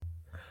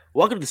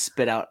Welcome to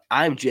Spit Out.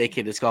 I'm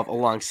JK Disc Golf.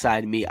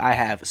 Alongside me, I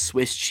have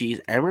Swiss Cheese,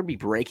 and we're gonna be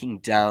breaking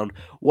down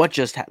the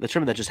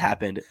tournament that just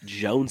happened,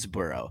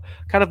 Jonesboro.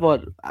 Kind of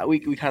what we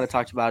kind of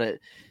talked about it.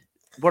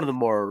 One of the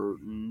more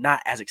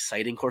not as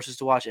exciting courses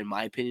to watch, in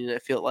my opinion. I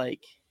feel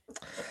like.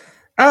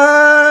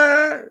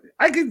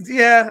 I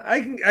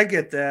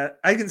get that.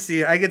 I can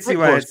see Great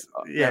why course, it's,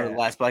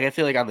 nevertheless, but like I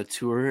feel like on the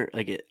tour,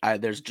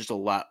 there's just a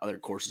lot other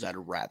courses I'd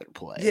rather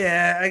play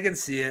yeah, I can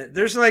see it.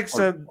 There's like or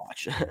some,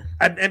 watch.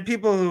 and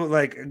people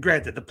who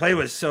granted, the play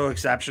was so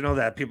exceptional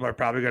that people are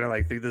probably going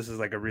to think this is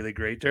like a really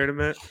great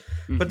tournament.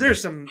 But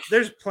Mhm.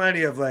 there's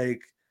plenty of I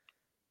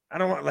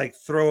don't want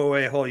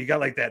throwaway hole. You got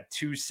that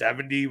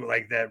 270,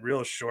 like that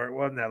real short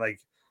one that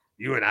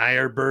you and I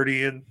are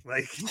birdieing.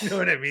 You know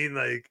what I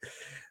mean?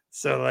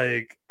 So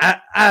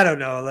I don't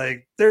know.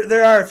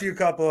 There are a few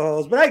couple of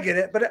holes, but I get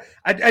it. But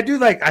I do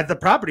the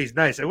property's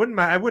nice. I wouldn't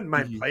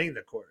mind Mhm. playing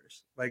the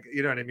course.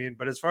 You know what I mean?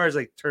 But as far as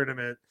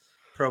tournament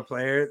pro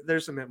player,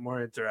 there's some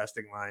more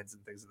interesting lines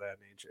and things of that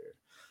nature.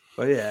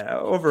 But yeah,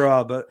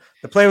 overall, but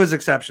the play was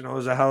exceptional. It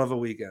was a hell of a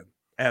weekend.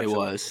 It Absolutely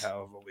was.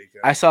 hell of a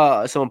weekend. I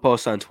saw someone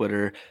post on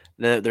Twitter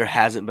that there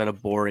hasn't been a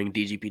boring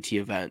DGPT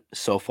event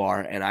so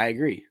far, and I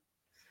agree.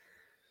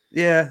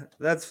 Yeah,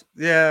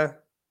 yeah.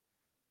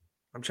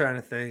 I'm trying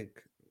to think.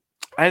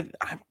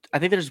 I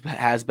think there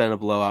has been a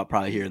blowout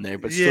probably here and there,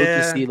 but still to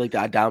Yeah, see like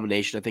that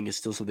domination, I think is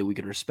still something we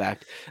can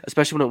respect,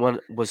 especially when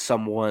was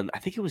someone. I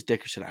think it was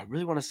Dickerson. I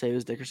really want to say it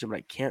was Dickerson, but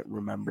I can't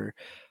remember.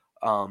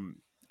 Um,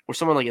 or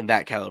someone like in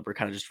that caliber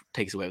kind of just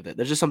takes away with it.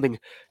 There's just something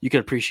you can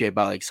appreciate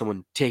about like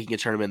someone taking a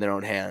tournament in their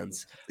own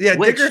hands, yeah.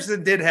 which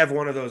Dickerson did have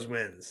one of those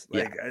wins.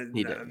 yeah,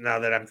 he did. Now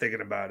that I'm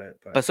thinking about it,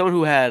 But but someone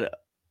who had,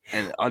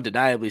 and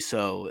undeniably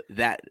so,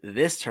 that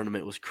this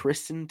tournament was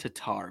Kristen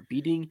Tatar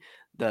beating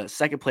the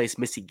second place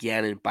Missy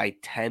Gannon by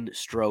 10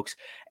 strokes.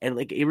 And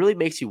like it really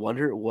makes you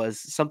wonder, was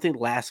something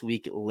last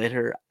week lit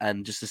her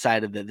and just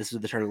decided that this is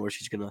the tournament where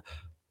she's gonna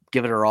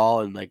give it her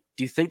all? And like,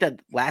 do you think that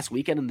last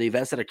weekend and the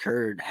events that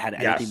occurred had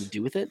anything to yes.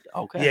 do with it?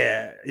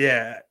 Okay.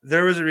 Yeah.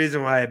 There was a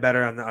reason why I bet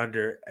her on the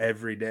under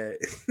every day.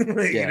 You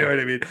know Yeah. what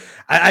I mean?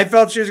 I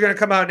felt she was going to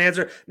come out and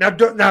answer.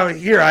 Now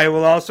here I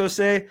will also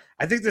say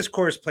I think this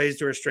course plays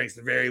to her strengths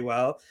very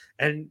well.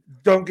 And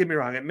don't get me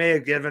wrong, it may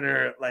have given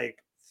her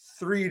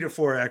 3 to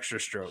 4 extra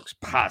strokes,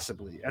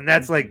 possibly, and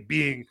that's Mhm.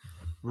 being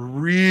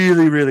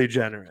really, really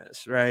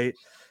generous, right?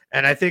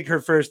 And I think her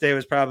first day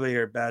was probably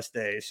her best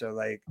day. So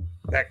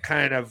that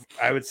kind of,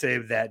 I would say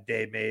that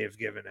day may have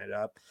given it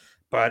up,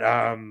 but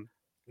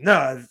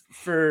no,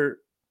 for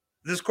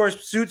this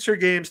course suits her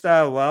game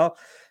style well,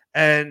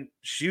 and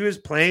she was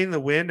playing the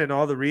wind and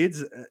all the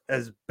reads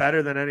as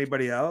better than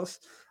anybody else.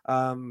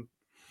 Um,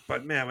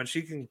 but man, when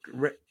she can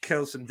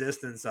kill some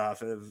distance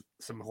off of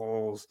some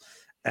holes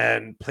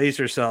and place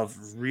herself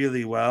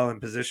really well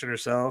and position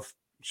herself,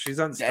 she's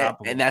And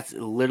unstoppable. that's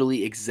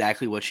literally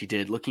exactly what she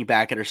did. Looking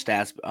back at her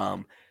stats,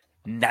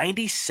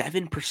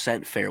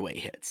 97% fairway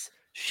hits.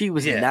 She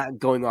was Yeah, not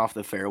going off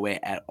the fairway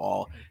at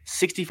all.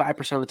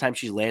 65% of the time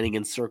she's landing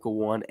in circle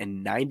one,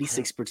 and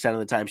 96% of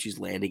the time she's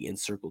landing in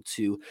circle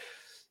two.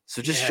 So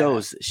it just yeah.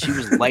 shows she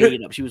was lighting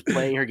it up. She was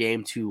playing her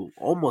game to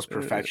almost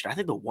perfection. I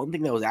think the one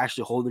thing that was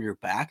actually holding her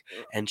back,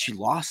 and she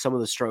lost some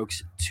of the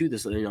strokes to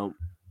this, it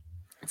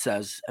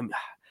says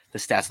the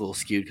stats a little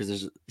skewed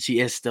because she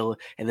is still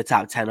in the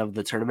top 10 of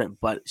the tournament,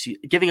 but she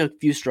giving a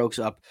few strokes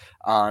up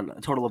on a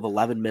total of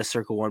 11 missed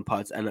circle one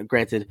putts. And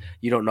granted,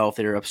 you don't know if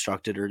they're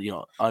obstructed or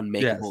Yes.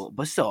 unmakeable,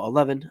 but still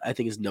 11 I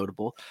think is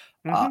notable.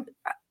 Uh,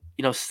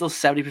 Hmm. Still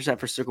 70%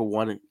 for circle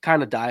one,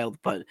 kind of dialed,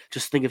 but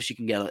just think if she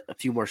can get a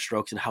few more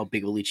strokes and how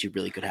big of a lead she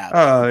really could have.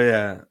 Oh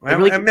yeah, It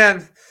really, and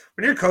man,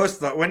 when you're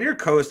coast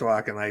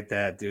walking like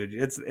that, dude,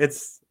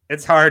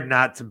 it's hard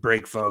not to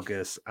break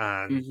focus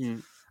on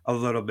mhm. a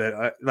little bit,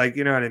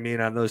 you know what I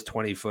mean, on those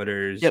 20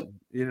 footers. Yep.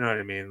 You know what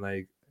I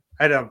mean?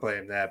 I don't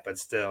blame that, but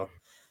still,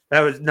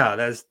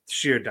 that's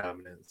sheer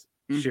dominance,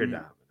 sheer hmm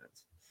dominance.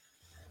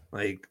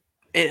 Like,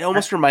 It I,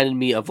 almost reminded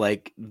me of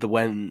like the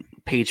when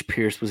Paige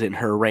Pierce was in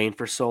her reign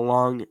for so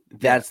long. yeah,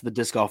 That's the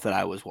disc golf that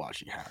I was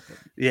watching happen.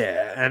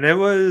 yeah, and it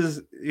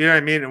was, you know what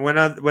I mean, when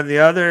the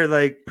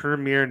other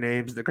premier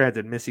names, the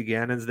granted Missy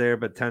Gannon's there,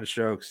 but 10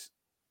 strokes,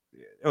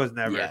 it was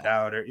never a Yeah.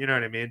 doubt, or you know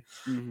what I mean.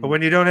 But hmm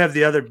when you don't have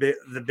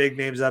the big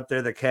names up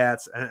there, the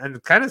cats,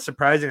 and kind of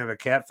surprising of a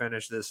cat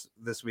finish this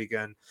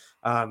weekend.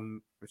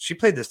 She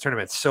played this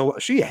tournament, so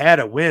she had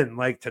a win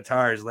like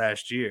Tatar's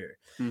last year,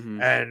 hmm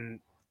and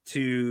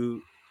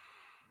to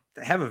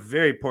have a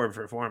very poor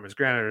performance.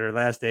 Granted, her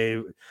last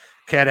day,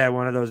 Cat had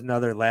one of those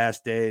another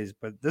last days,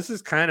 but this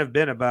has kind of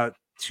been about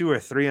 2 or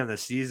 3 on the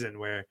season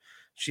where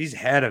she's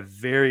had a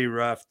very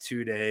rough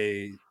 2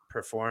 day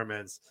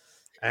performance.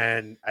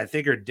 And I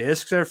think her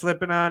discs are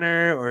flipping on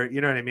her, or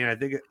you know what I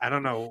mean? I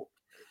don't know.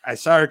 I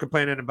saw her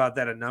complaining about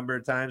that a number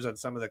of times on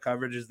some of the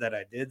coverages that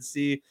I did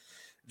see.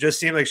 Just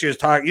seemed like she was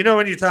talking. You know,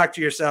 when you talk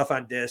to yourself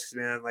on discs,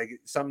 man,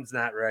 something's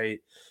not right,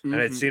 and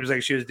it hmm seems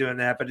like she was doing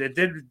that. But it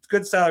did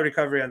good, solid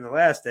recovery on the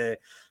last day.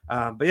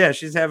 But yeah,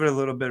 she's having a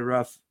little bit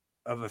rough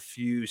of a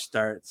few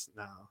starts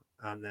now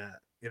on that.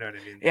 You know what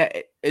I mean? Yeah,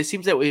 it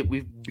seems that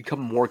we've become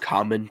more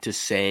common to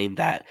saying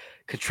that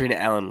Katrina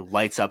Allen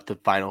lights up the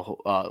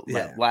final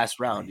Yeah. last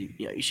round.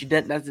 She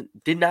did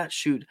not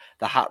shoot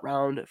the hot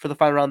round for the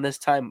final round this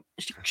time.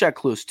 She shot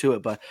close to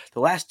it, but the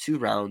last two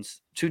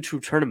rounds, two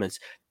tournaments,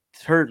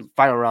 her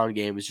final round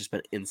game has just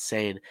been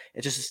insane.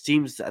 It just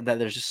seems that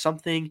there's just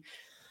something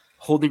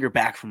holding her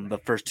back from the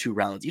first two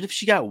rounds. Even if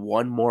she got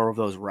one more of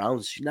those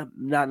rounds, she's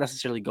not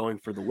necessarily going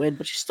for the win,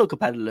 but she's still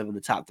competitive in the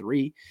top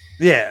three.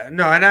 Yeah,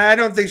 no, and I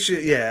don't think she.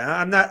 Yeah,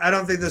 I'm not. I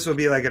don't think this will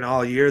be like an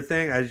all year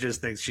thing. I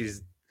just think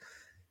she's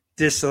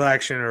this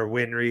selection or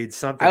win read. I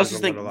Something was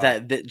also a little think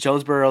off. that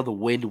Jonesboro, the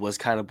wind was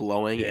kind of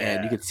blowing, and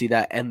you Yeah. could see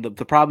that. And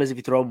the problem is, if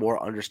you throw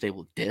more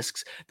understable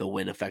discs, the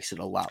wind affects it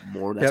a lot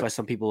more. That's why Yep.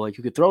 some people like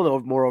who could throw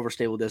the more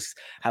overstable discs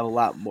have a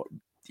lot more.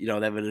 They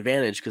have an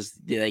advantage because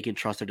they can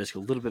trust their disc a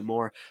little bit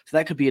more. So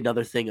that could be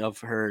another thing of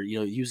her,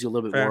 using a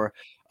little bit Fair. more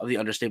of the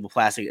understable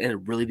plastic and it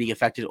really being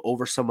affected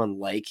over someone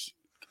like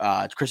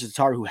Kristen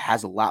Tatar, who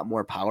has a lot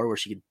more power, where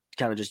she can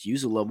kind of just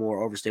use a little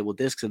more overstable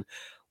discs and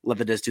let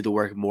the disc do the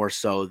work more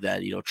so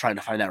than trying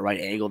to find that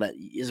right angle that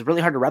is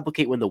really hard to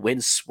replicate when the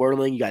wind's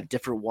swirling. You got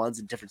different ones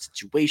in different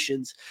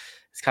situations.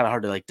 It's kind of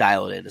hard to like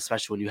dial it in,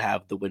 especially when you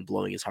have the wind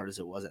blowing as hard as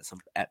it was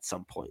at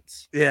some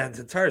points. Yeah, and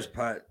Tatar's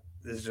putt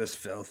is just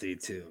filthy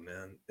too,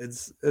 man.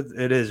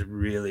 It is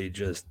really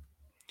just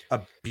a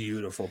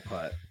beautiful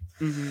putt,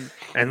 Mm-hmm.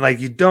 and like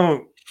you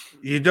don't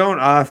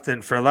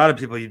often for a lot of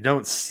people you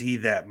don't see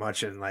that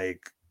much in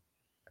like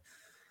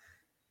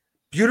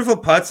beautiful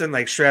putts and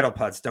like straddle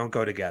putts don't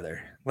go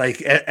together.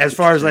 Like as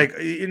far as Interesting.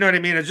 like you know what I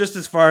mean. It's just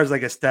as far as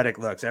like aesthetic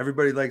looks.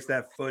 Everybody likes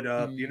that foot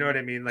up. You know Mm, what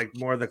I mean? Like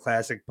more of the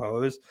classic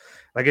pose.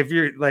 Like if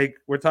you're like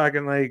we're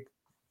talking like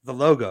the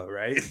logo,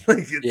 right? Like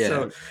it's yeah,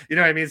 so you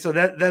know what I mean. So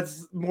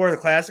that's more the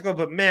classical.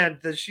 But man,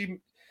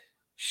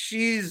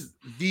 she's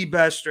the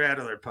best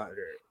straddler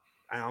putter.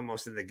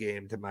 Almost in the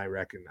game, to my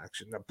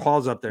recollection.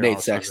 Paul's up there Nate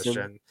also on the Sexton.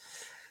 string.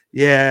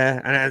 Yeah,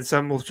 and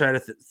some will try to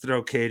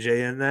throw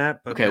KJ in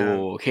that, but Okay, man,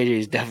 well, KJ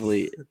is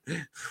definitely.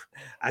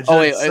 I Oh just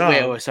wait, some,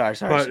 sorry,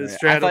 but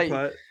straddle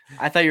putt.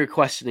 I thought you were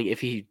questioning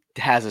if he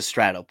has a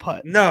straddle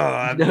putt. No,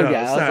 I'm No, no yeah,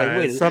 I was like, sorry.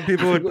 wait, Some I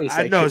people was like, would. wait a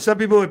I know second. some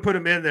people would put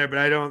him in there, but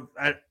I don't.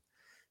 I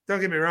don't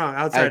get me wrong.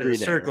 I Outside of the agree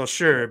there. circle, Yeah.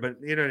 sure, but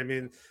you know what I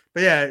mean.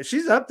 But yeah,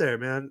 she's up there,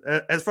 man.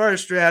 As far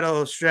as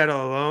straddle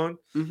alone,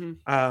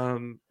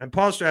 Mm-hmm. and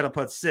Paul straddle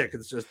putt's sick.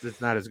 It's just it's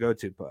not his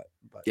go-to putt.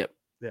 But Yep.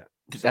 yeah,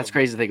 That's so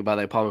crazy to think about.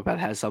 Like Paul McBeth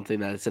has something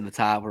that's in the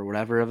top or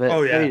whatever of it.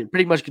 oh I yeah, mean,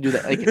 pretty much could do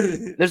that. Like,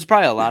 there's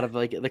probably a lot of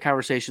like the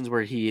conversations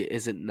where he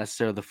isn't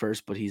necessarily the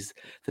first, but he's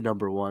the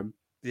number one,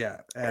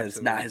 yeah, and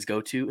it's not absolutely. his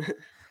go-to.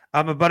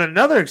 But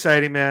another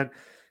exciting man,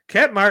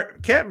 Cat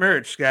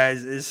Merch,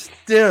 guys, is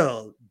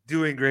still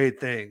doing great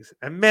things.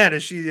 And man,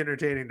 is she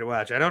entertaining to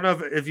watch. I don't know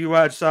if you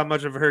saw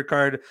much of her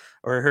card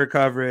or her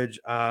coverage.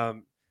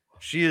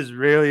 She is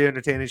really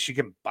entertaining. She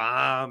can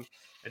bomb.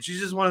 And she's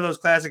just one of those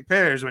classic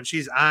players. When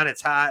she's on,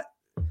 it's hot.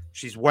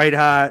 She's white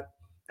hot.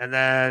 And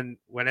then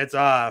when it's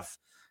off,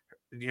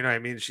 you know what I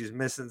mean? She's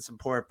missing some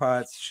poor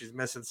putts. She's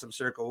missing some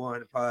circle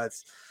one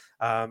putts.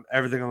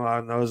 Everything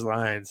along those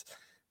lines.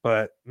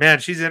 But man,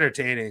 she's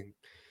entertaining.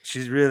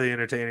 She's really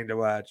entertaining to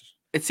watch.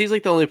 It seems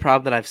like the only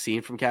problem that I've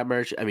seen from Cat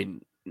Merch, I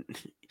mean,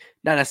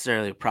 not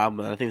necessarily a problem,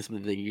 but I think it's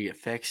something that you get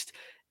fixed,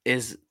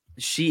 is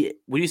she,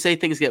 when you say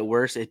things get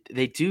worse,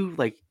 they do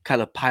like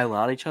kind of pile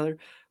on each other.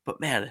 But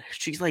man,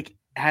 she's like,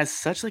 has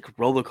such like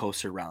roller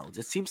coaster rounds.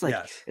 It seems like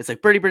Yes. it's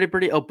like birdie, birdie,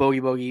 birdie, oh, bogey,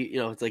 bogey.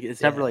 It's like,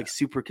 it's never Yeah. like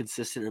super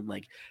consistent. And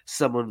like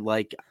someone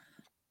like,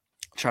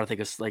 trying to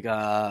think of like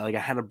a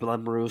Hannah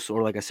Blumroos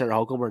or like a Sarah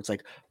Holcomb where it's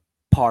like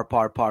par,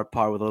 par, par,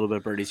 par with a little bit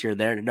of birdies here and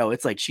there. No,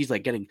 it's like she's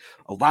like getting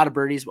a lot of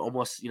birdies,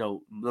 almost,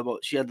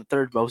 she had the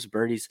third most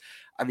birdies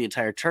on the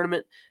entire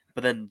tournament.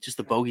 But then just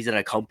the bogeys that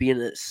accompany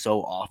it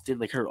so often.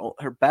 Like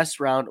her best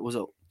round was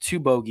two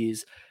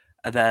bogeys,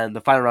 and then the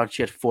final round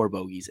she had four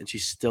bogeys, and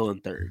she's still in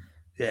third.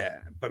 Yeah.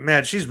 But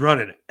man, she's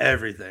running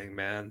everything,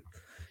 man.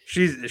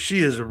 She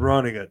is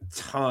running a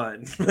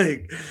ton.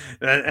 Like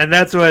and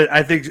that's what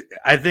I think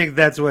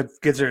that's what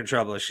gets her in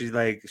trouble.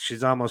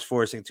 She's almost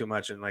forcing too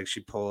much and like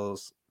she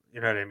pulls,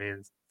 you know what I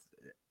mean?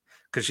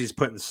 Because she's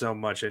putting so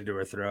much into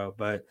her throw.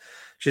 But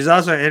she's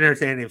also an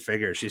entertaining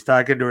figure. She's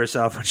talking to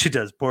herself when she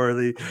does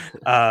poorly.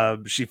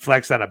 She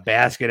flexed on a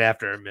basket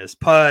after a missed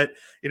putt.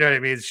 You know what I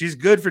mean? She's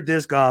good for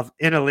disc golf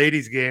in a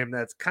ladies' game.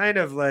 That's kind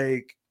of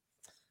like,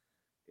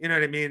 you know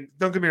what I mean?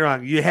 Don't get me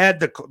wrong. You had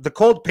the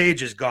cold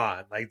page is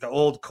gone. Like the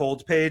old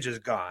cold page is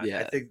gone. I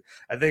Yeah. think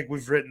I think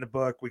we've written the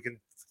book. We can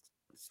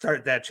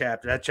start that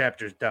chapter. That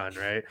chapter's done,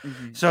 right?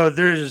 Mm-hmm. So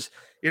there's,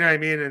 you know what I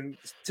mean? And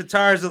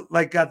Tatar's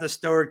like got the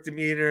stoic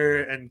demeanor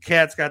and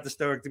Cat's got the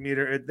stoic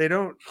demeanor.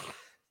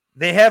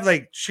 They have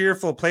like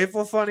cheerful,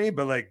 playful funny,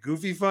 but like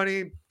goofy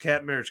funny.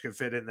 Cat Merch can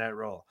fit in that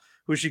role.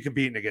 Who's she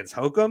competing against?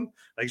 Hokum?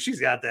 Like she's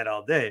got that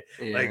all day.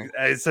 Yeah.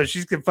 Like so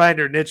she can find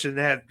her niche in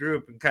that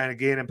group and kind of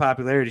gain in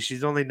popularity.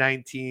 She's only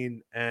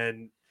 19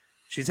 and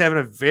she's having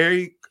a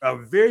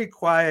very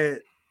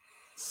quiet,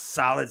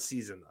 solid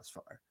season thus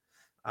far.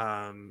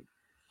 Um,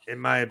 in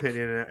my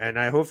opinion, and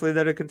I hopefully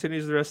that it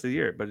continues the rest of the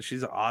year. But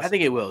she's I awesome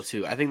think to it will watch.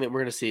 too. I think that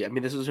we're gonna see. I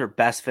mean, this was her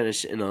best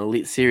finish in an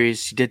elite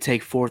series. She did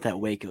take fourth at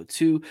Waco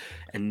too,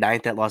 and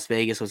ninth at Las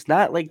Vegas. So it's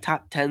not like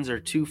top tens are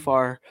too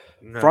far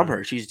from No,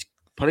 her. She's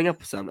putting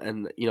up some,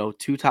 and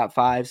two top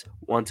fives,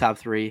 one top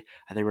three.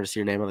 I think we're gonna see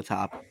her name on the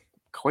top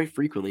quite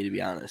frequently, to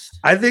be honest.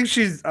 I think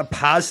she's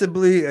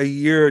possibly a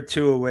year or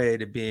two away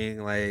to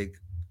being like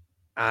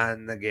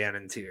on the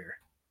Gannon tier.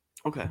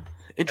 Okay, As,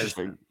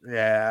 interesting.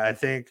 yeah, I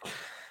think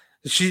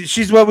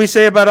she's what we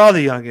say about all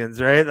the youngins,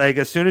 right? Like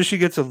as soon as she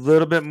gets a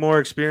little bit more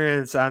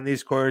experience on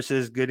these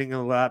courses, getting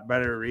a lot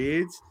better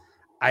reads,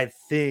 I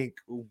think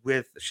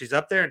she's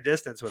up there in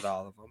distance with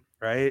all of them,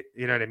 right?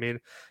 You know what I mean?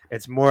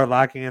 It's more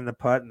locking in the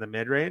putt in the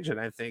mid range, and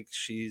I think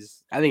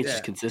she's I think it's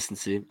just yeah,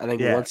 consistency. I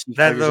think yeah,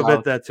 that little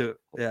bit that too.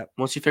 Yeah,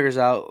 once she figures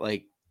out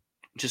like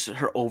just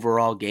her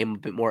overall game a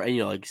bit more, and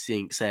like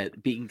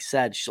being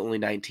said, she's only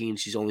 19.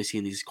 She's only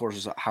seen these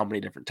courses how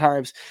many different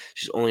times.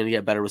 She's only gonna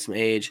get better with some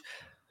age.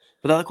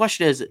 But the other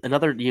question is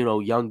another,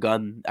 young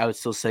gun. I would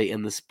still say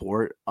in the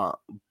sport.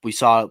 We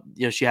saw,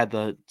 she had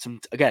some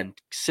again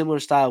similar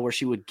style where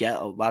she would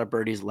get a lot of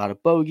birdies, a lot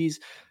of bogeys,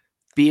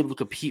 be able to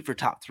compete for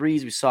top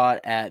threes. We saw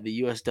it at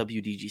the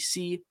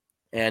USWDGC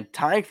and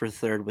tying for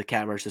third with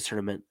Cat Merchants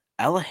tournament.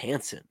 Ella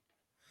Hansen.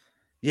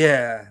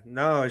 yeah.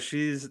 No, this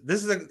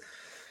is a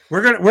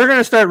we're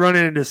gonna start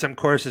running into some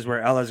courses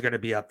where Ella's gonna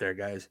be up there,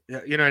 guys.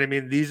 You know what I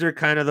mean? These are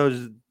kind of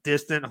those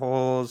distant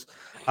holes.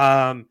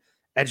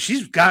 And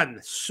she's gotten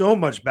so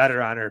much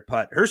better on her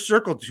putt. Her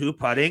circle two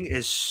putting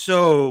is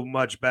so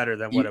much better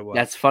than what it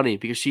That's was. funny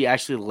because she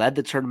actually led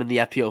the tournament in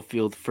the FPO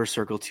field for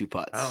circle two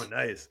Oh, putts.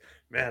 nice.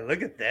 Man,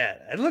 look at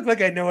that. I look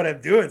like I know what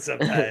I'm doing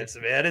sometimes,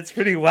 man. It's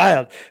pretty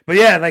wild. But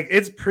yeah, like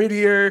it's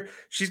prettier.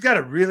 She's got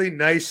a really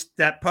nice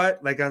step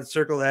putt, like on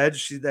circle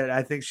edge. That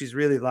I think she's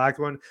really locked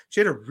one. She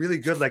had a really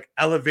good, like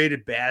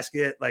elevated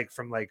basket, like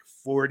from like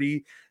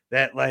 40,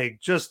 that like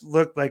just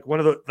looked like one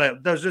of the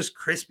that was just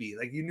crispy.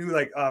 Like you knew,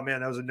 like, oh man,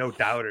 that was a no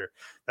doubter.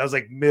 That was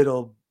like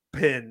middle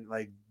pin,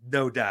 like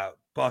no doubt,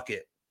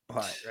 bucket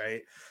putt,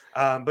 right?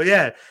 But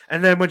yeah,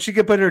 and then when she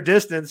can put her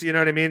distance, you know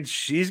what I mean?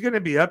 She's gonna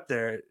be up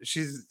there.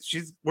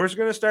 We're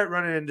gonna start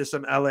running into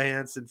some Ella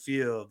Hansen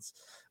fields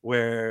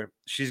where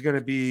she's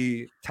gonna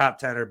be top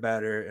 10 or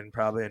better in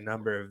probably a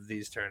number of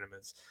these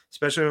tournaments,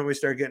 especially when we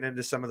start getting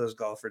into some of those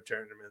golfer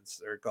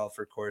tournaments or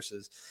golfer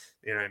courses.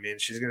 You know what I mean?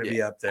 She's gonna Yeah.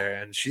 be up there,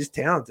 and she's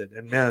talented.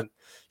 And man,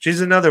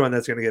 she's another one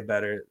that's gonna get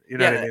better. You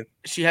know what I Yeah, mean?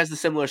 she has the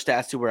similar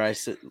stats to where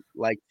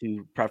like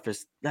to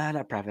preface, nah,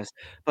 not preface,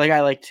 but like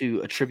I like to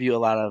attribute a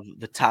lot of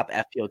the top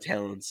FPO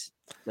talents,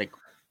 like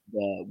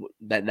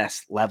that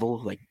next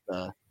level, like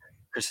the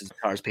Kristen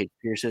Cars, Paige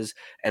Pierce's,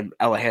 and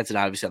Ella Hansen,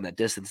 obviously on that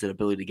distance and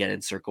ability to get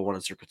in circle one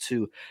and circle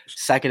two,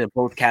 second in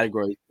both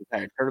categories the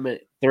entire tournament,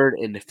 third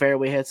in the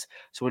fairway hits.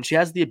 So when she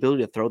has the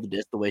ability to throw the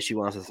disc the way she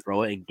wants to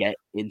throw it and get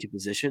into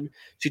position,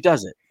 she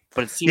does it.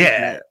 But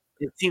Yeah.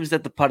 it seems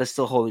that the putt is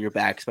still holding her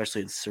back,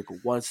 especially in circle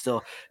one.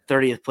 Still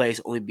 30th place,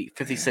 only beat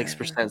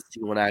 56%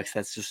 C1X.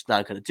 That's just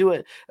not going to do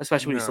it,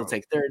 especially when you still No.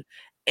 take third.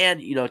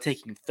 And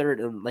taking third,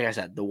 and like I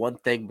said, the one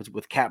thing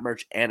with Cat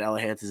Merch and Ella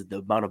Hansen is the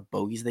amount of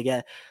bogeys they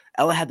get.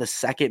 Ella had the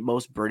second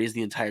most birdies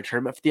the entire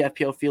tournament for the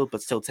FPO field,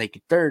 but still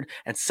taking third.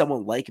 And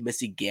someone like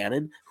Missy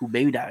Gannon, who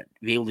maybe not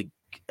be able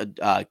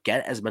to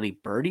get as many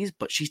birdies,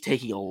 but she's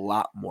taking a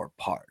lot more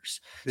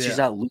pars. She's Yeah.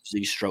 not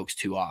losing strokes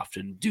too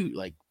often,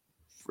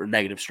 for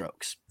negative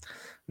strokes.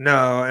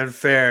 No, and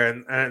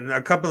fair, and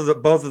a couple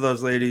of both of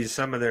those ladies,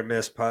 some of their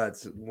missed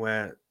putts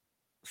went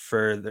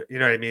further. You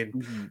know what I mean?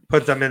 Mm-hmm.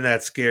 Put them in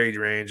that scary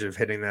range of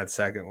hitting that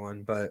second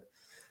one. But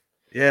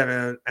yeah,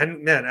 man,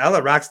 and man,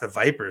 Ella rocks the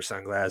Viper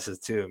sunglasses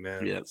too,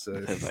 man. Yeah, So,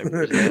 the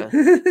Vipers,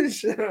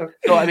 yeah. so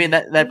So I mean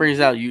that brings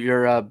out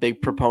you're a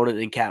big proponent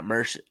in Cat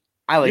Merch.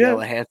 I like yeah,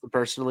 Ella Hansen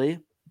personally.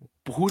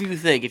 But who do you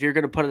think, if you're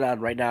going to put it on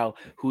right now,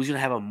 who's going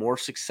to have a more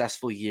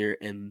successful year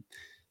in?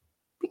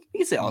 We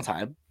can say all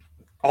time.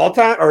 all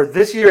time or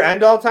this year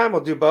and all time, we'll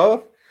do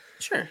both.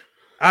 Sure.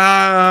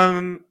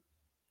 Um,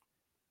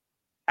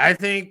 I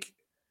think,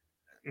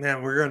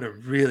 man, we're gonna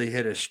really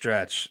hit a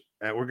stretch.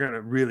 And we're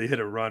gonna really hit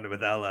a run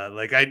with Ella.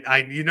 Like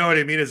you know what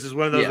I mean? It's just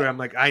one of those Yeah. where I'm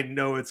like, I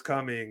know it's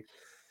coming.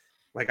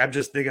 Like I'm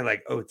just thinking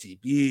like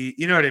OTB,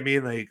 you know what I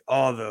mean? Like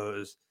all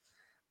those.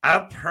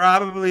 I'll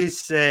probably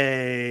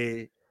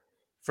say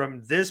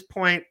from this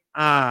point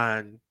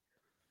on,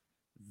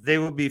 they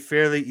will be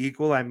fairly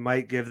equal. I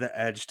might give the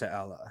edge to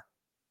Ella.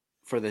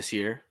 For this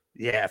year.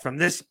 Yeah, from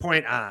this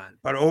point on.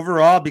 But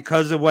overall,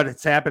 because of what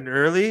has happened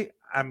early,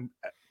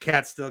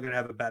 Cat's still gonna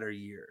have a better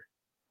year.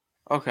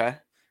 Okay.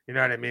 You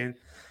know what I mean?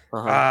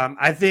 Uh-huh.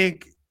 I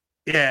think,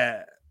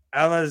 yeah,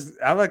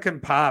 Ella can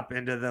pop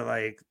into the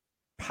like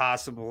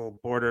possible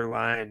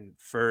borderline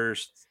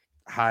first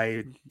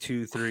high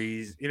 2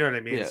 3s. You know what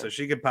I mean? Yeah. So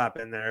she could pop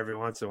in there every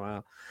once in a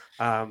while.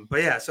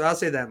 But yeah, so I'll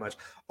say that much.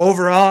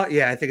 Overall,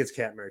 yeah, I think it's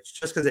Cat Merch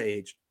just because of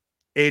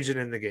aging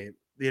in the game.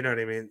 You know what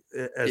I mean?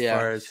 As Yeah.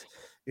 far as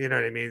you know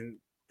what I mean,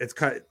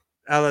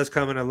 Ella's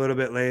coming a little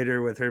bit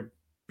later with her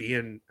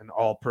being an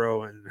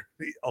all-pro and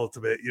the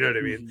ultimate, you know what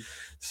I mean? Mhm.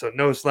 So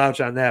no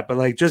slouch on that. But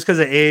like just because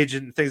of age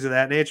and things of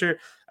that nature,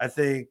 I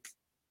think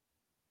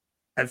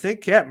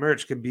Cat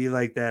Merch can be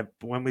like that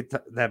when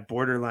that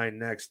borderline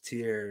next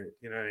tier,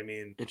 you know what I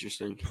mean?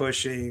 Interesting.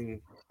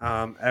 Pushing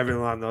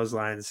everyone along those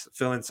lines,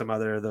 filling some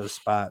other of those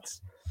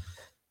spots,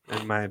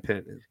 in my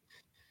opinion.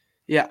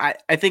 Yeah,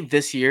 I think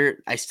this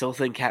year I still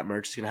think Kat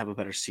Mertz is gonna have a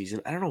better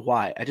season. I don't know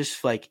why. I just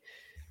feel like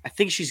I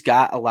think she's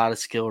got a lot of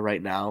skill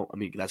right now. I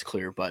mean, that's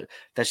clear, but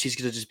that she's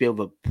gonna just be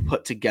able to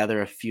put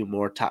together a few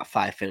more top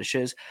 5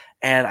 finishes.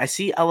 And I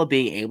see Ella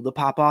being able to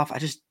pop off.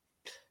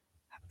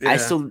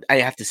 Yeah. I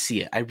have to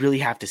see it. I really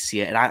have to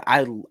see it, and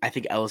I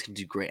think Ella's can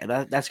do great, and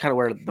that's kind of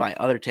where my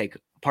other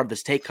part of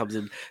this take comes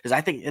in, because I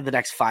think in the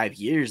next 5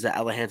 years that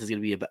Ella Hansen is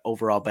going to be a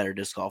overall better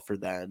disc golfer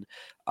than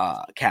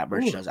Kat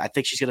Mertz Ooh. does. I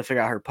think she's going to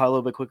figure out her putt a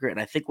little bit quicker, and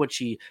I think when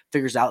she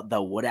figures out the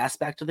wood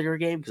aspect of her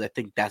game, because I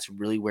think that's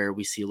really where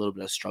we see a little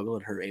bit of struggle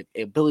in her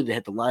ability to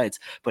hit the lines,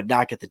 but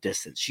not get the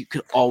distance. She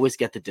could always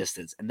get the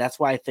distance, and that's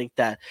why I think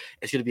that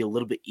it's going to be a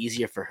little bit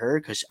easier for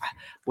her, because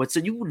once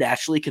you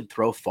naturally can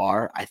throw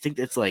far, I think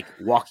it's like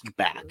walking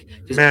back,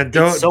 because Man, it's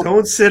don't so.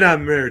 don't sit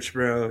on Merch,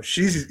 bro.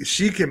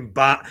 She can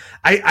buy.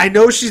 I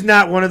know she's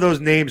not one of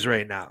those names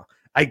right now.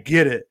 I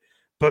get it,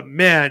 but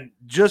man,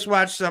 just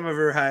watch some of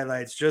her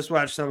highlights. Just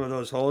watch some of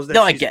those holes that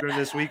No, I she's get, thrown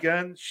this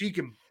weekend. She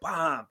can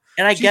bomb.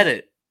 and I get She's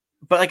it,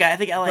 but like I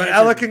think Ella but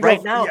Ella Hansen can right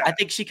go. now, I Yeah,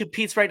 think she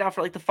competes right now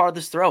for like the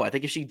farthest throw. I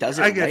think if she does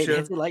it I right get and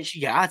hits you. it right, she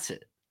got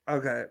it.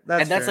 Okay,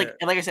 that's And that's like, fair.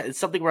 and like I said, it's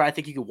something where I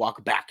think you can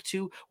walk back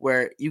to,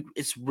 where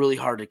it's really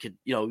hard to,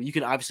 you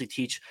can obviously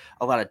teach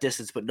a lot of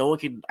distance, but no one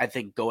can, I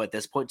think, go at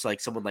this point to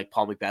like someone like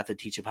Paul McBeth and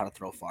teach him how to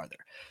throw farther.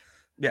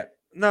 Yeah.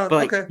 No. But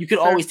like Okay. you can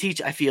always Fair.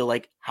 teach, I feel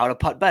like, how to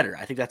putt better.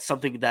 I think that's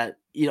something that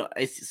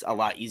it's just a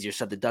lot easier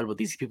said than done. But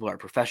these people are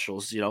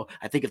professionals.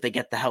 I think if they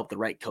get the help, the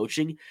right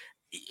coaching,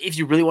 if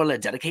you really want to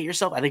dedicate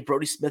yourself, I think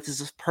Brody Smith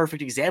is a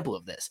perfect example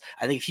of this.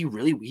 I think if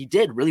he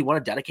did really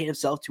want to dedicate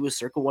himself to a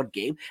Circle One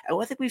game, and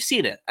I think we've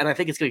seen it, and I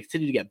think it's going to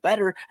continue to get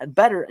better and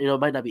better. It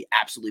might not be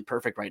absolutely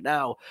perfect right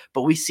now,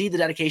 but we see the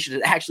dedication.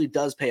 It actually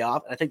does pay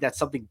off, and I think that's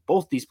something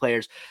both these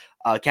players,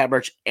 Cat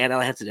Merch and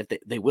Ella Hansen, if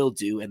they will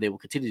do, and they will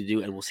continue to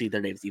do, and we'll see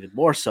their names even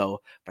more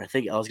so. But I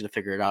think Ella's going to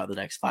figure it out in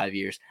the next 5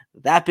 years.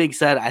 That being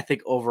said, I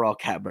think overall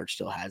Cat Merch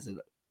still has it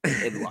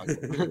in the long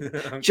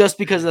run, just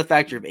because of the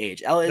factor of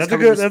age. Ella is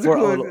coming to the That's a sport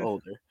a cool. little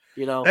older.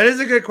 That is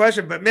a good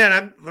question, but man,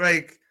 I'm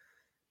like,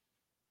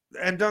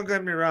 and don't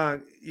get me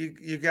wrong,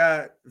 you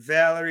got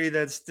Valerie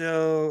that's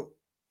still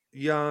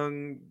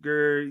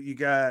younger. You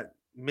got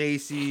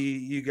Macy.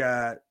 You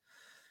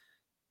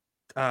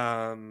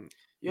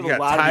You have a got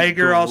lot of these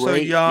Tiger also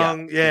great, yeah,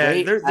 young. Yeah,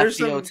 great there's FBO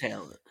some.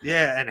 talent.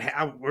 Yeah,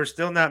 and we're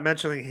still not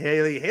mentioning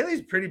Haley.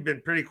 Haley's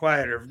been pretty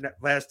quiet her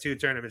last 2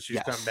 tournaments. She's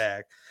come Yes,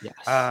 back,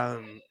 yes.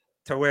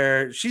 to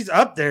where she's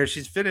up there.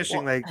 She's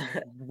finishing Well, like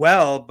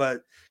well,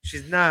 but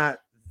she's not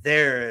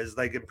there as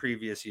like in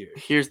previous years.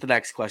 here's the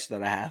next question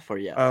that I have for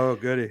you. Oh,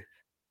 goody.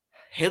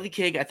 Haley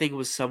King, I think,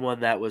 was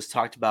someone that was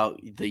talked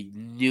about, the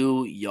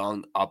new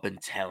young up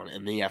and talent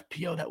in the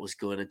FPO that was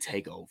going to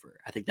take over.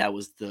 I think that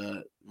was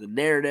the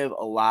narrative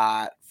a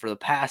lot for the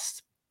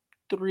past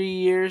 3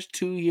 years,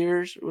 2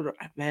 years,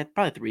 man,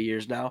 probably 3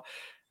 years now.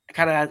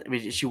 I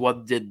mean, she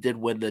did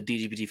win the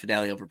DGPT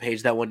finale over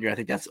Paige that one year. I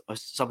think that's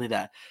something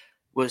that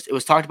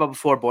was talked about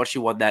before, but once she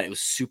won that, it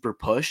was super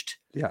pushed.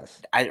 Yes.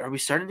 Are we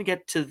starting to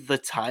get to the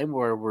time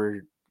where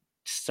we're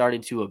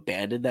starting to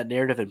abandon that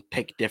narrative and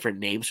pick different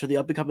names for the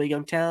up and coming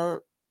young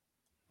talent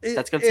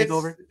that's going to take It's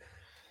over?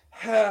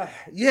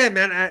 yeah,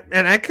 man,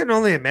 and I can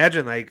only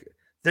imagine like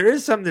there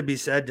is something to be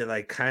said to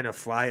like kind of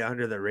fly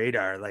under the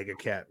radar like a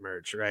Cat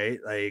Merch, right?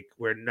 Like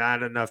where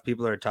not enough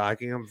people are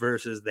talking them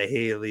versus the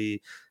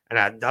Haley and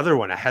another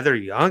one, a Heather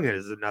Young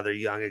is another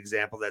young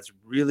example that's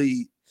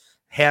really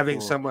having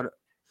Well, someone.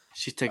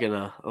 she's taking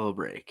a little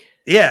break.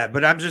 Yeah,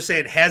 but I'm just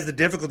saying has the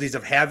difficulties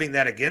of having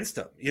that against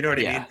them. You know what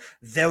I Yeah, mean?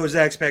 Those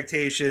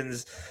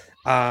expectations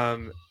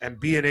and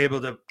being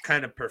able to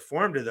kind of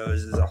perform to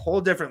those is a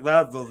whole different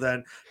level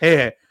than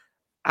hey,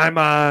 I'm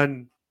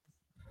on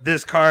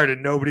this card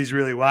and nobody's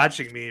really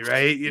watching me,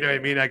 right? You know what I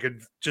mean? I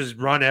could just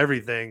run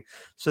everything.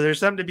 So there's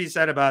something to be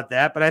said about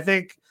that. But I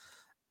think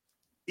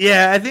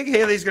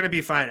Haley's gonna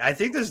be fine. I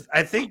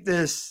think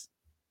this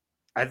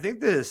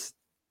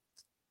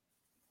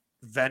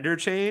vendor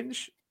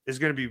change is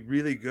going to be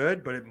really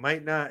good, but it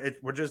might not.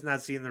 We're just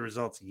not seeing the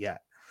results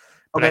yet.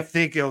 But I okay,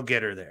 think it'll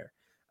get her there.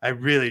 I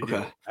really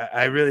okay. do.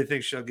 I really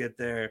think she'll get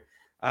there.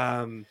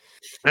 Man,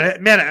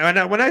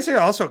 when I say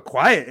also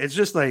quiet, it's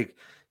just like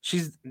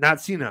she's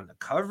not seen on the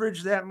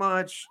coverage that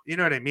much. You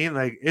know what I mean?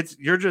 Like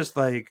you're just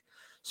like,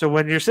 so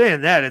when you're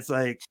saying that, it's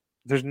like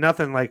there's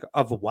nothing like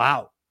of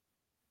wow.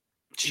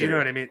 You know Sure.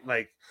 what I mean?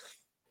 Like,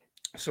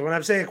 so when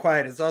I'm saying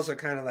quiet, it's also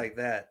kind of like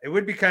that. It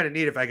would be kind of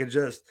neat if I could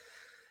just,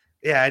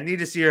 yeah, I need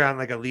to see her on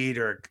like a lead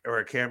or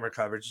a camera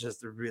coverage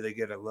just to really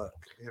get a look.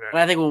 You know, And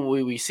I think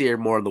when we see her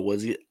more in the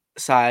woods,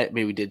 side,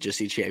 maybe we did just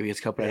see Champions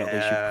Cup, but I don't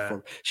think she Yeah,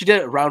 performed. She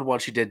did round one.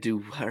 She did do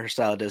her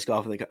style of disc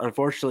golf, and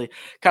unfortunately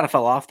kind of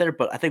fell off there.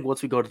 But I think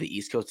once we go to the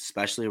East Coast,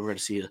 especially, we're going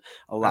to see a that's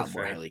lot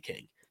more fair. Haley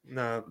King.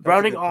 No, that's a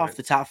Rounding good off point.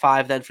 the top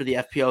five, then for the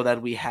FPO,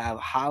 then we have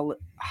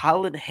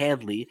Holland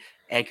Handley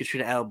and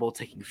Katrina Allen both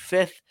taking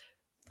fifth.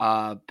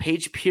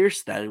 Paige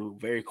Pierce, then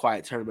very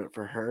quiet tournament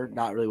for her.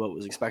 Not really what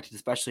was expected,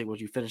 especially when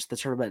you finish the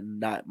tournament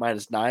not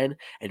 -9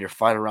 and your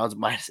final rounds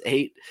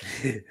 -8.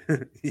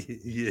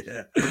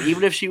 Yeah. But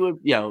even if she would,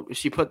 if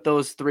she put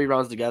those 3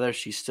 rounds together,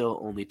 she's still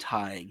only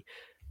tying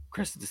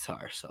Kristen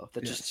Tatar. So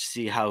that just to Yes.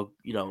 see how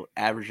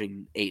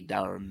averaging 8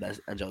 down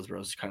on Jonesboro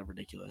is kind of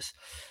ridiculous.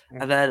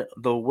 Mm. And then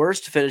the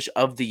worst finish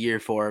of the year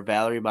for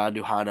Valerie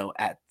Manduhano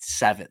at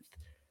 7th.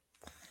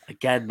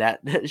 Again, that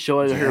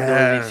showing her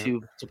ability Yeah.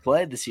 to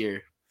play this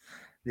year.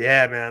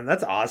 Yeah, man,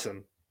 that's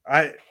awesome.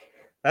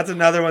 That's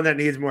another one that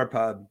needs more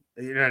pub.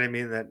 You know what I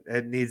mean? That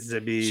it needs to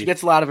She be.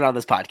 gets a lot of it on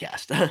this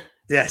podcast.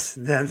 Yes,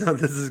 no,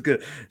 this is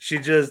good. She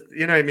just,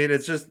 you know what I mean?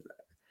 It's just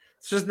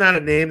not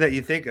a name that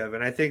you think of,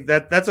 and I think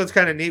that's what's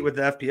kind of neat with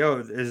the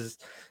FPO is,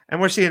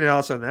 and we're seeing it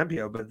also in the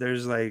MPO. But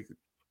there's like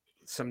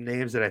some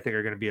names that I think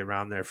are going to be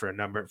around there for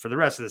the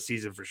rest of the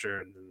season for sure,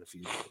 and in the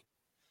future.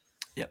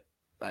 Yep,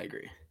 I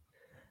agree.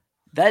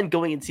 Then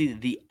going into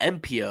the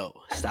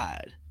MPO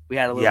side, we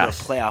had a little bit of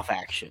Yes. playoff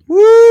action.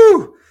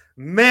 Woo!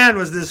 Man,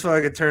 was this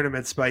fucking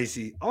tournament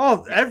spicy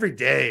every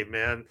day,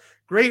 man.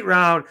 Great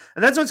round,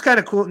 and that's what's kind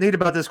of cool, neat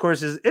about this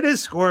course is it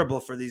is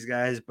scoreable for these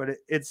guys, but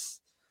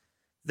it's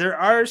there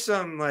are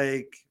some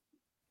like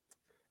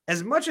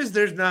as much as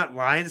there's not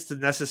lines to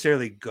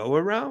necessarily go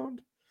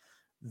around,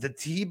 the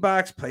tee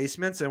box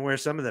placements and where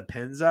some of the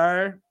pins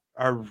are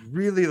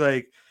really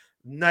like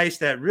nice,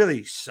 that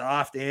really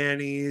soft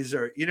annies,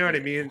 or you know what I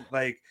mean,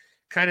 like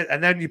kind of,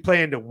 and then you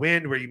play into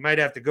wind where you might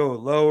have to go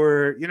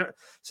lower,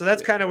 so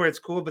that's kind of where it's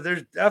cool, but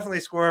there's definitely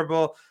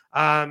scoreable.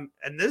 And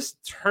this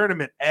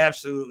tournament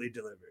absolutely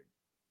delivered.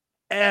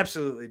 I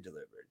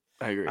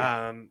agree.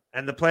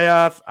 And the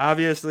playoff,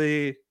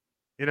 obviously,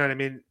 you know what I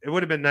mean? It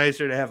would have been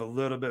nicer to have a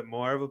little bit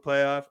more of a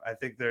playoff. I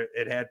think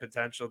it had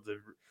potential to.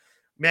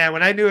 Man,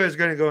 when I knew it was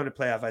going to go into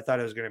playoff, I thought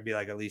it was going to be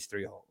like at least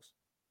 3 holes.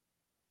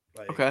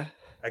 Like, Okay.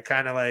 I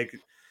kind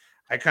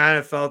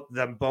of felt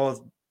them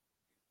both.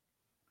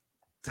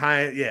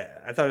 Yeah,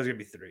 I thought it was going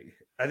to be 3.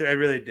 I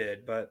really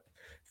did, but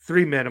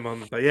 3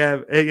 minimum. But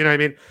yeah, you know what I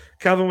mean?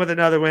 Kelvin with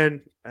another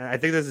win. I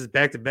think this is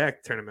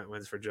back-to-back tournament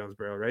wins for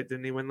Jonesboro, right?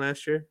 Didn't he win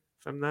last year?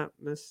 If I'm not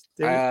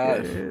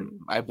mistaken.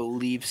 I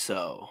believe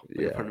so. But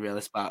you're Yeah. putting me on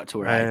the spot to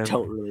where I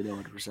don't really know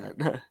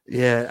 100%.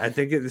 Yeah, I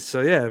think it.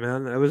 So yeah,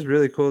 man, it was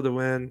really cool to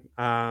win.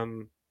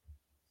 But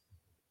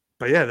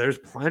yeah, there's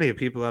plenty of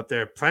people up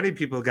there. Plenty of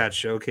people got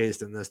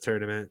showcased in this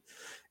tournament.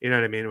 You know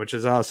what I mean? Which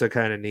is also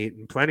kind of neat,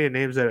 and plenty of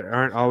names that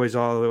aren't always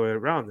all the way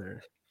around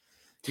there.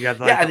 You got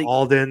like I think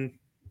Alden.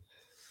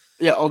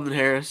 Yeah, Alden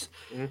Harris.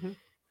 Mm-hmm.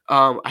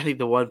 I think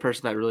the one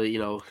person that really,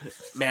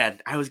 man,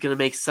 I was gonna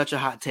make such a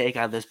hot take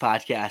on this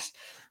podcast.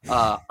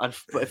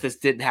 If this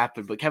didn't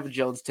happen, but Kevin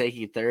Jones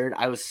taking third,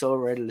 I was so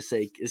ready to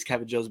say, is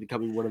Kevin Jones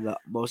becoming one of the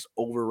most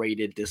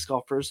overrated disc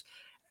golfers?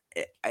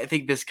 I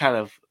think this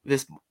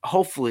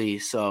hopefully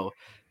is going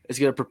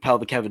to propel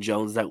the Kevin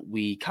Jones that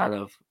we kind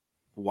of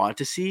want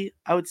to see,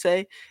 I would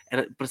say.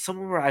 But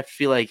someone where I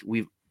feel like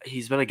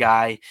he's been a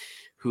guy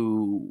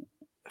who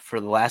for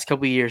the last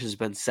couple of years has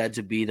been said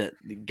to be that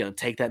going to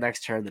take that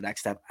next turn, the next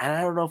step. And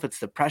I don't know if it's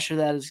the pressure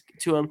that is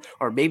to him,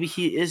 or maybe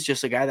he is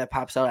just a guy that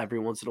pops out every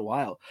once in a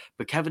while.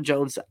 But Kevin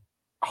Jones,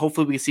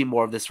 hopefully we can see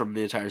more of this from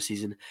the entire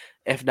season.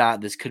 If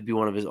not, this could be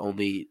one of his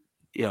only,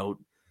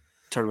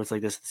 tournaments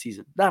like this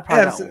season. Not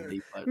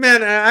only, but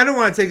man, I don't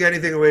want to take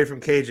anything away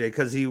from KJ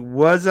because he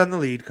was on the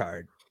lead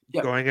card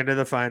going into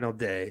the final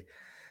day,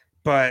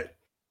 but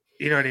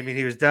you know what I mean.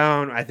 He was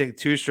down, I think,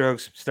 2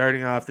 strokes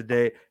starting off the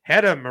day.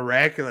 Had a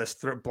miraculous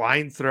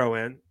blind throw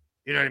in.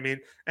 You know what I mean.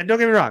 And don't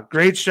get me wrong,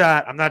 great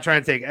shot. I'm not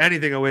trying to take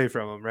anything away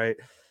from him, right?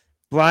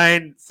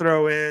 Blind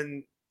throw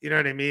in. You know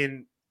what I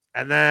mean.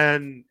 And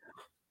then,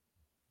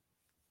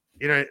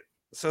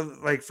 so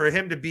like for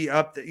him to be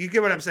up there, you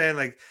get what I'm saying?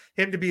 Like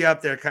him to be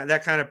up there,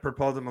 that kind of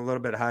propelled him a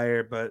little bit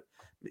higher, but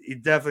he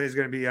definitely is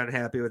going to be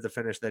unhappy with the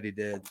finish that he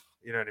did.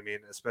 You know what I mean?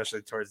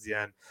 Especially towards the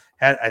end.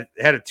 Had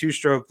a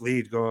 2-stroke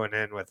lead going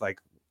in with like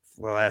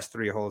the last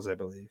 3 holes, I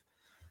believe.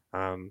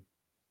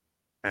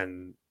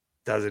 And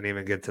doesn't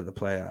even get to the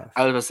playoff.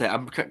 I was gonna say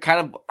I'm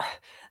kind of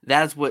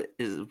that's what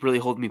is really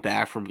holding me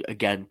back from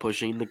again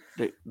pushing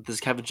this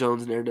Kevin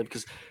Jones narrative,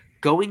 because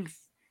going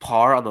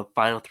par on the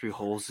final 3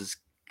 holes is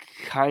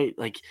kind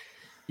like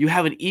you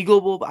have an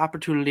eagleable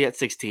opportunity at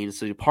 16,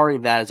 so you're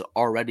parring that is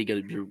already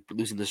going to be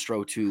losing the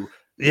stroke to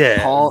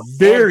Paul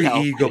very and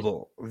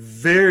eagleable,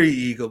 very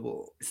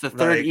eagleable. It's the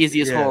third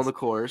easiest hole on the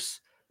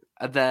course.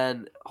 And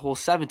then hole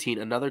 17,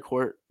 another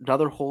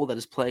hole that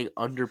is playing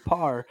under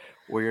par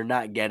where you're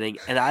not getting.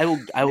 And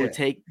I would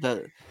take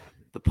the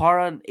par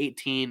on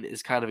 18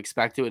 is kind of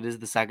expected. It is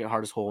the second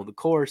hardest hole in the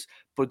course,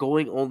 but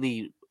going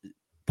only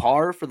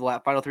par for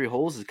the final 3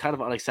 holes is kind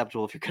of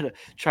unacceptable if you're going to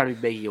try to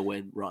be making a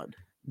win run.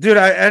 Dude,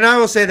 I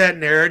will say that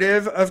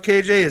narrative of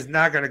KJ is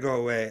not going to go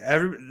away.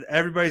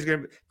 Everybody's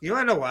going to. You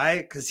want to know why?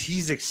 Because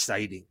he's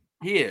exciting.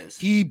 He is.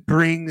 He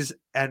brings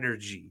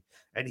energy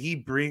and he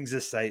brings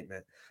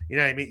excitement. You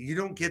know what I mean? You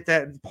don't get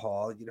that in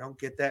Paul. You don't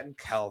get that in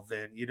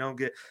Calvin. You don't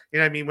get. You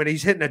know what I mean? When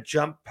he's hitting a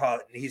jump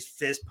putt and he's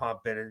fist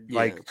pumping and Yeah.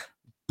 like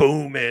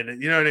booming.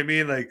 You know what I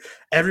mean? Like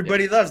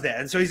everybody loves that,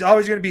 and so he's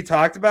always going to be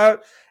talked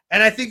about.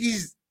 And I think he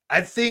is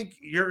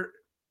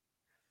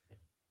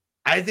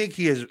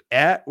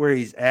at where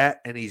he's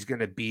at, and he's going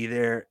to be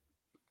there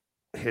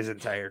his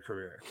entire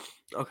career.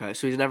 Okay,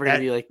 so he's never going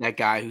to be like that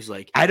guy who's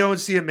like. I don't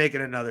see him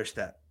making another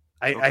step.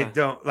 I Okay.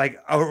 don't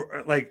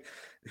like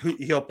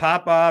he'll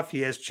pop off.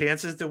 He has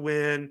chances to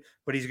win,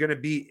 but he's going to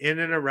be in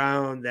and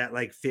around that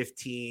like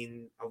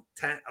 11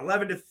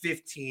 to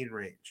 15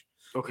 range.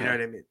 Okay. You know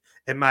what I mean?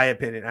 In my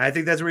opinion, I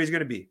think that's where he's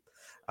going to be.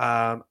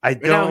 Right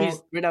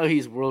now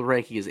he's world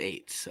ranking is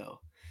 8. So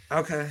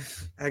okay,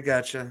 I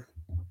gotcha.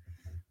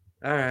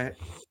 All right,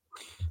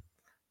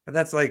 but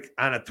that's like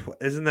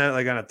isn't that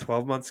like on a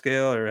 12-month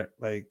scale or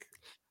like?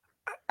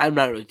 I'm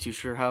not really too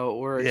sure how it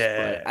works.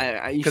 Yeah,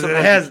 but because it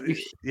has.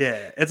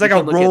 It's like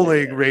a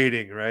rolling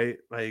rating, right?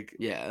 Like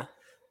yeah.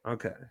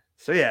 Okay,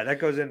 so yeah, that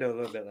goes into a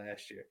little bit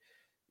last year.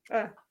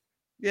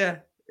 Yeah,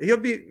 he'll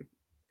be.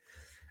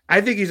 I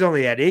think he's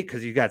only at 8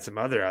 because you got some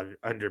other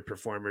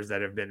underperformers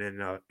that have been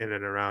in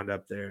and around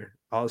up there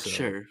also.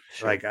 Sure.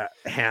 Like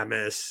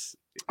Hamas.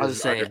 I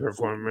was saying,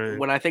 underperformer.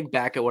 When I think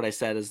back at what I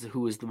said is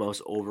who is the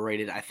most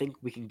overrated, I think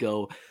we can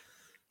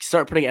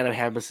start putting Adam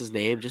Hamas's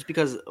name just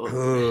because.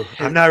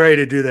 I'm not ready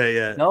to do that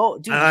yet. No,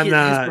 dude,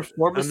 his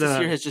performance this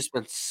year has just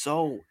been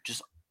so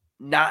just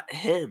not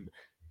him.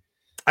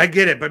 I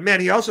get it, but man,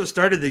 he also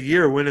started the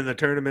year winning the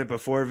tournament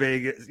before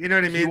Vegas. You know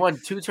what I mean? He won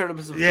 2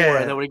 tournaments before,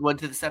 and then when he went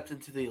to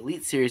into the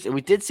Elite Series, and we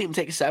did see him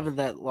take a 7th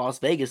at Las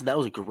Vegas, and that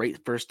was a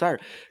great first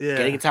start. Yeah.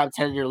 Getting a top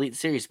 10 in your Elite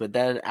Series, but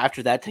then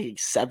after that, taking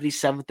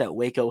 77th at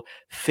Waco,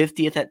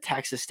 50th at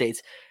Texas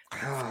State,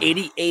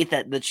 88th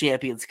at the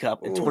Champions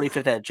Cup, and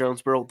 25th at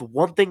Jonesboro. The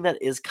one thing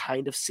that is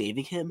kind of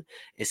saving him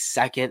is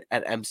 2nd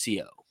at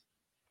MCO.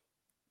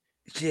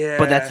 Yeah,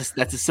 but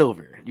that's a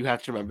silver. You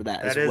have to remember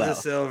that as well. That is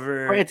a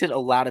silver. Granted, a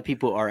lot of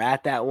people are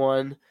at that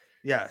one.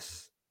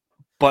 Yes,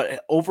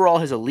 but overall,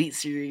 his Elite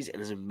Series and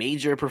his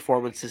major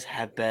performances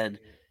have been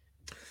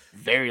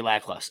very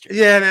lackluster.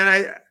 Yeah,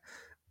 man.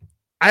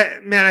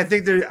 I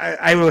think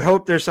I would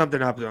hope there's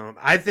something up to him.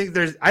 I think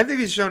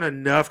he's shown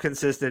enough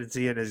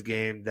consistency in his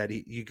game that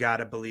you got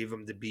to believe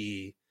him to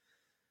be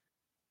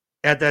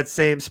at that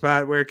same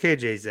spot where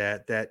KJ's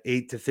at, that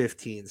 8 to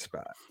 15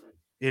 spot.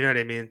 You know what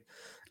I mean?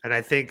 And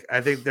I think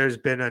there's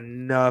been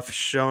enough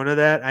shown of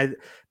that.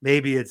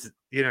 Maybe it's,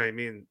 you know what I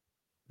mean?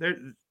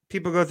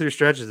 People go through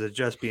stretches of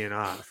just being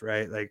off,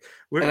 right? Like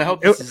and I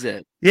hope this is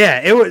it. Yeah,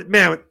 it was,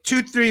 man,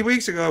 2-3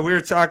 weeks ago we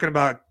were talking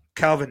about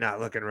Calvin not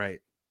looking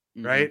right.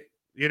 Mm-hmm. Right?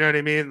 You know what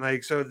I mean?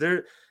 Like, so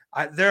there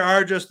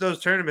are just those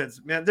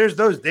tournaments, man. There's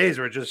those days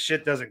where just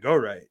shit doesn't go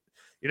right.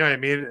 You know what I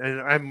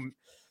mean?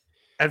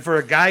 And for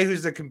a guy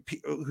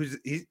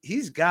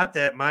he's got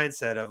that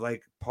mindset of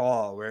like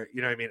Paul, where,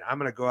 you know what I mean, I'm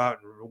going to go out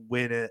and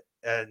win it.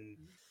 And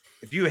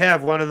if you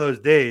have one of those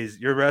days,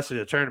 your rest of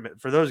the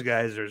tournament for those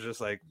guys are just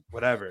like,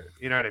 whatever,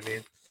 you know what I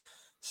mean?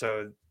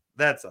 So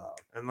that's all.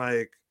 And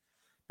like,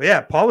 but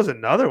yeah, Paul was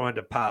another one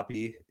to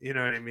Poppy, you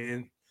know what I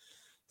mean?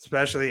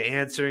 Especially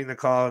answering the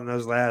call in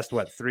those last,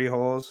 3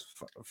 holes?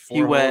 4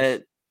 he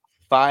went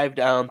 5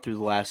 down through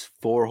the last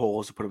 4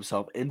 holes to put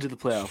himself into the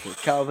playoff with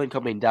Calvin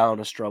coming down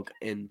a stroke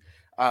in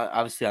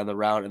obviously on the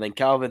round, and then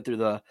Calvin through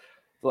the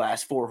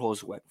last 4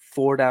 holes went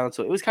 4 down.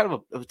 So it was kind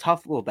of a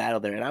tough little battle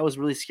there, and I was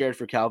really scared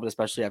for Calvin,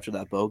 especially after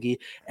that bogey.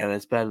 And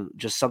it's been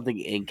just something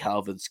in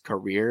Calvin's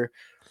career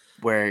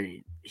where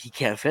he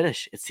can't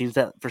finish. It seems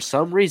that for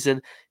some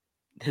reason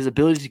his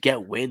ability to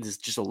get wins is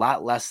just a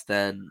lot less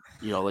than,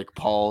 like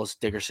Paul's,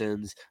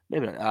 Dickerson's,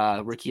 maybe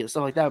Ricky and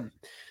stuff like that.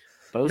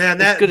 But man,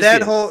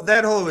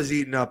 that hole was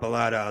eating up a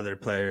lot of other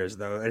players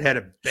though. It had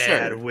a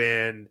bad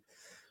wind.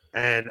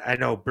 And I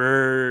know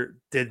Burr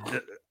did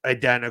the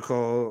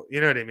identical,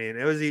 you know what I mean?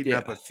 It was eating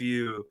up a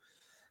few.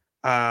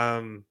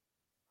 No,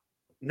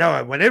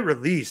 when it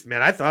released,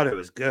 man, I thought it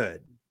was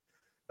good.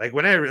 Like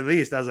when it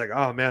released, I was like,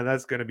 oh man,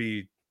 that's going to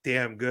be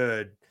damn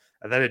good.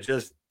 And then it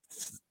just,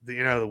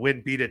 the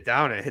wind beat it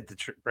down and hit the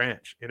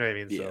branch. You know what I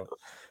mean? Yeah.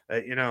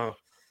 So,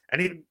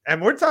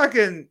 and we're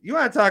talking, you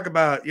want to talk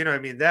about, you know what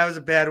I mean? That was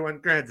a bad one.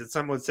 Granted,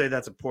 some would say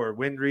that's a poor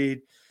wind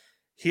read.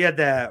 He had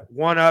that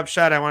one up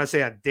shot, I want to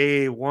say on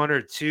day 1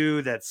 or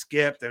 2 that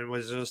skipped and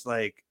was just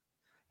like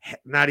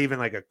not even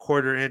like a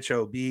 1/4 inch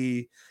OB.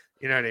 You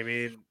know what I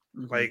mean?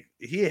 Mm-hmm. Like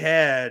he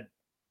had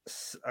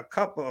a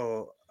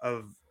couple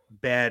of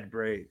bad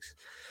breaks.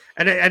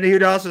 And he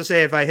would also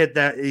say if I hit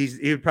that,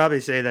 he would probably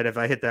say that if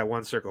I hit that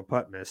 1 circle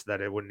putt miss, that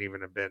it wouldn't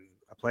even have been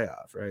a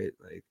playoff, right?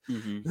 Like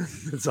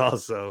it's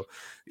also,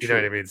 you know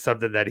what I mean?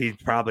 Something that he's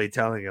probably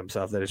telling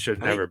himself that it should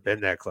have never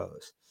been that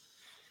close.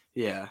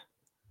 Yeah.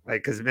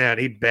 Like, cause man,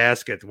 he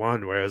basketted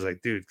one where I was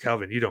like, dude,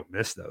 Kelvin, you don't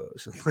miss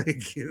those.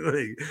 like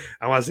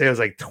I want to say it was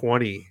like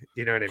 20,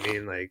 you know what I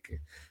mean? Like,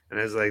 and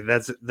it's like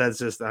that's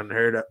just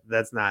unheard of.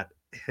 That's not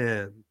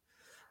him.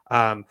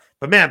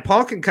 But man,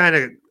 Paul's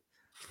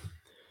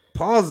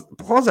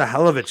a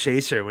hell of a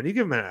chaser. When you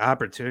give him an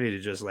opportunity to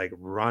just like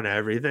run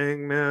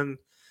everything, man,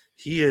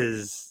 he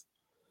is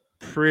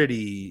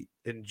pretty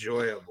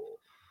enjoyable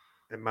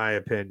in my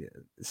opinion.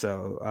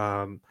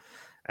 So,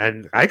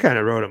 and I kind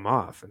of wrote him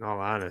off in all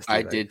honesty. I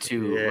Like, did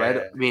too. Right?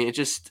 yeah, I mean,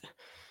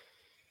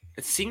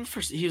 it seemed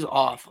he was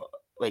off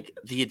like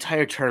the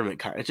entire tournament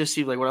card. It just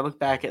seemed like when I look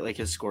back at like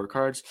his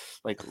scorecards,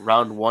 like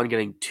round one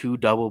getting two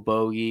double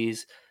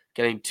bogeys,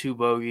 getting two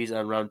bogeys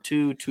on round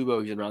two, two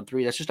bogeys on round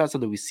three. That's just not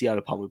something we see out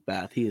of Paul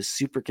McBeth. He is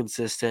super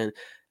consistent,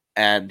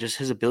 and just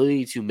his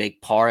ability to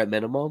make par at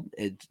minimum,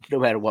 no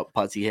matter what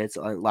putts he hits,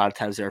 a lot of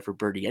times they are for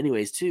birdie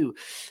anyways too,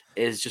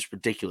 is just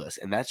ridiculous.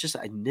 And that's just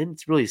I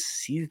didn't really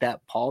see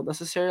that Paul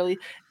necessarily.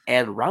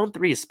 And round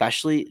three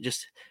especially,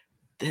 just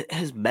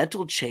his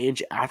mental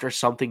change after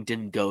something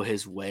didn't go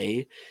his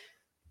way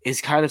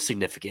is kind of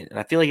significant. And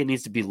I feel like it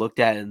needs to be looked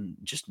at and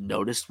just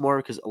noticed more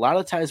because a lot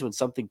of times when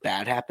something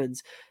bad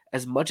happens,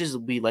 as much as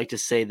we like to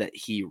say that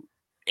he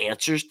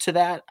answers to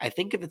that, I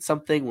think if it's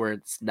something where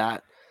it's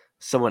not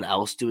someone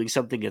else doing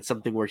something, it's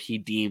something where he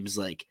deems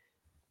like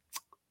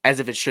as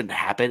if it shouldn't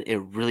happen, it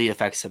really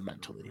affects him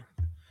mentally.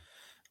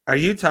 are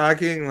you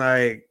talking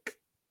like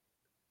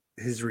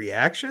his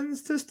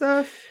reactions to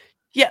stuff?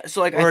 Yeah,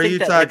 so like I Or are think you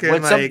that like talking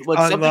like when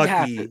something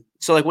happened, unlucky?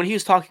 so like when he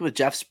was talking with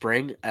Jeff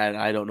Spring, and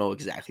I don't know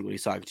exactly what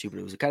he's talking to, but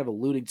it was kind of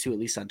alluding to at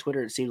least on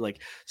Twitter. It seemed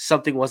like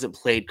something wasn't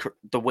played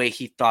the way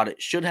he thought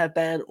it should have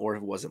been, or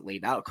it wasn't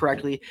laid out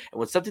correctly. And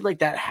when something like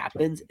that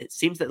happens, it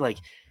seems that like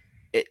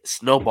it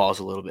snowballs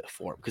a little bit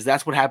for him because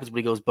that's what happens when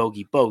he goes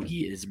bogey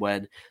bogey is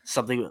when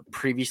something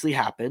previously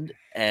happened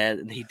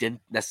and he didn't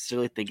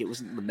necessarily think it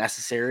was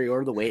necessary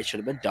or the way it should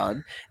have been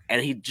done,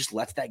 and he just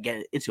lets that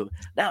get into him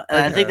now. And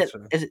I I think that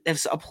gotcha.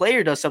 if a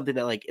player does something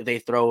that like if they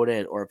throw it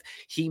in or if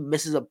he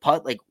misses a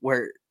putt like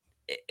where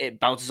it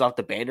bounces off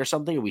the band or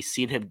something, and we've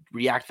seen him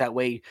react that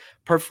way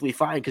perfectly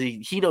fine because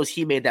he knows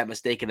he made that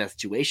mistake in that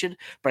situation.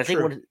 But I think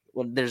True.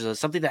 when there's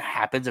something that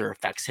happens or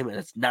affects him and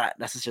it's not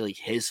necessarily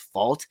his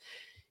fault,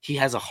 he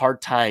has a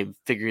hard time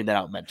figuring that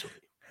out mentally.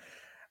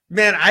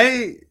 Man,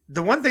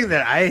 the one thing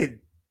that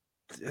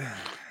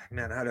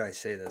man, how do I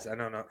say this? I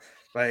don't know.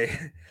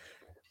 Like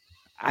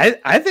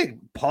I think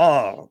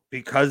Paul,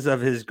 because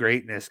of his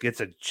greatness, gets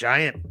a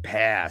giant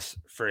pass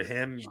for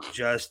him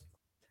just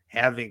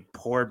having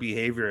poor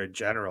behavior in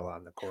general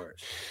on the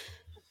course.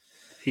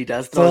 He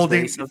does throw his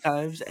money Folding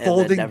sometimes and then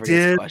folding never gets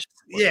dips, questioned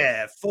for it.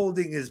 yeah,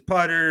 folding his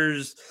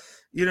putters,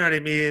 you know what I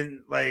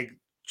mean? Like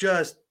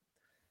just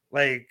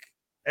like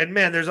and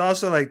man, there's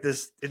also like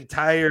this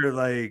entire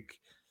like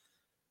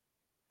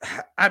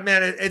I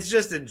mean, it's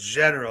just in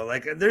general.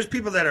 Like, there's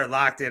people that are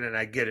locked in, and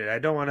I get it. I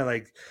don't want to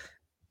like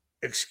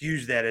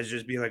excuse that as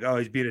just being like, oh,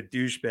 he's being a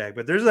douchebag.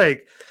 But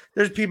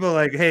there's people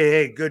like,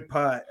 hey, good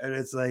putt, and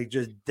it's like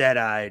just dead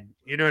eyed.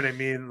 You know what I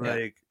mean? Yeah.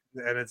 Like,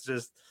 and it's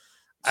just,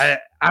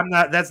 I'm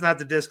not. That's not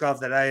the disc golf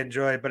that I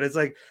enjoy. But it's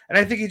like, and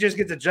I think he just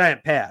gets a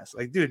giant pass.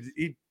 Like, dude,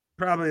 he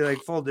probably like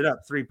folded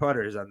up 3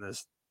 putters on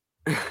this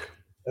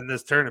in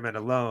this tournament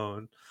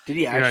alone. Did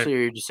he You know, actually, or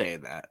are you just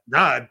saying that?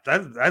 no,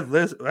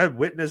 I've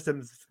witnessed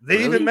him. They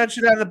even Really?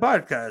 mentioned on the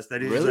podcast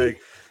that he's Really?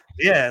 like,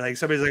 yeah, like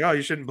somebody's like, oh,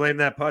 you shouldn't blame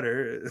that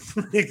putter.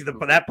 Like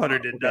that putter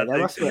did Okay, that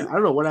nothing. must have been, I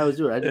don't know what I was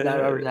doing. I did not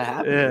remember that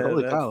happening. Yeah,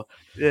 Holy cow.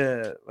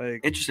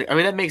 like Interesting. I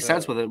mean, that makes uh,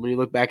 sense with it when you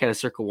look back at a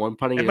circle one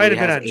putting it and might he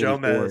have been has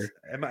on 84.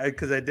 Jomez,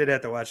 because I did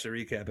have to watch the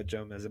recap of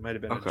Jomez. It might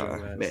have been on Okay,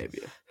 Jomez, maybe.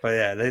 but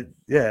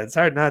yeah, it's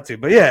hard not to.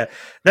 But yeah,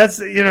 that's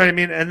you know what I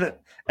mean, and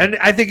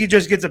I think he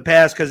just gets a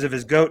pass because of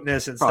his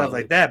goatness and stuff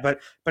Probably. like that. But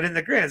in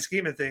the grand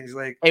scheme of things,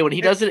 like Hey, when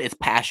he does it, it's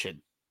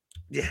passion.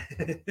 yeah,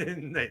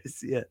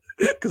 nice, yeah,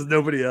 because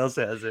nobody else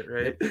has it,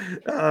 right?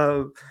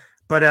 Yep.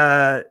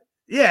 But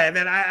yeah,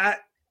 man,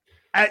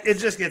 it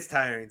just gets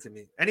tiring to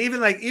me. And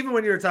even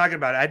when you were talking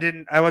about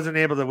it, I wasn't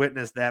able to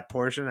witness that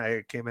portion.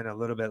 I came in a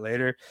little bit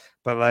later,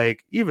 but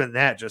like even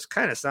that just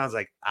kind of sounds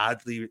like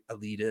oddly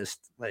elitist.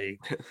 Like,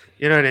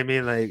 you know what I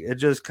mean? Like it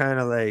just kind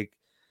of like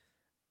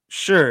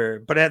sure,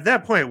 but at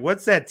that point,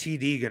 what's that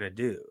TD gonna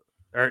do?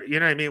 Or you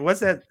know what I mean? What's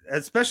that?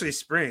 Especially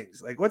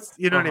Springs. Like what's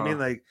you know what I Uh-huh. mean?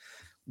 Like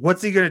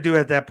what's he gonna do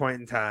at that point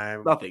in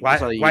time? Nothing.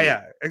 That's all you Why? do.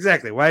 Yeah,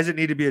 exactly. Why does it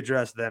need to be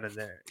addressed then and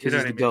there? You Because know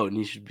he's what I the mean? GOAT and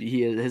he should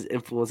be his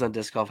influence on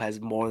disc golf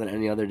has more than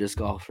any other disc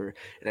golfer.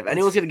 And if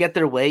anyone's It's gonna get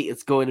their way,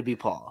 it's going to be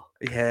Paul.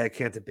 yeah, I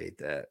can't debate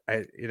that.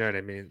 You know what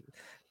I mean?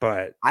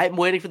 But I'm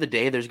waiting for the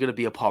day there's gonna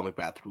be a Paul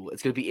McBeth rule.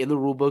 It's gonna be in the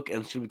rule book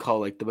and it's gonna be called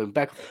like the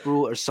McBeth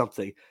rule or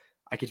something.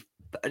 I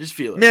just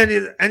feel it.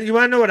 man, and you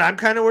want to know what I'm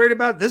kind of worried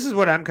about? This is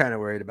what I'm kind of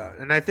worried about,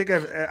 and I think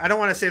I don't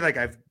want to say like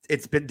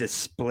it's been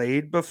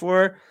displayed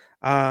before.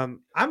 I'm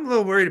a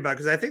little worried about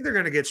because I think they're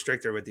going to get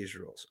stricter with these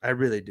rules. I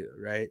really do,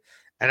 right?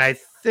 And I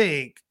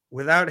think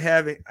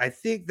I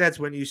think that's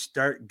when you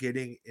start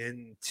getting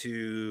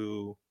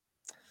into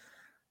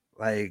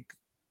like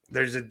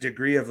there's a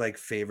degree of like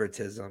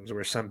favoritisms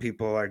where some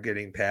people are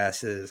getting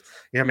passes.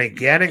 You know, I mean,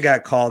 Gannon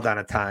got called on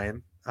a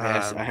time.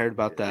 Yes, I heard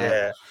about that.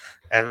 Yeah,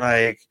 and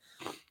like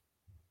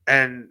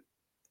And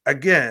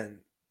again,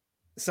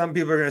 some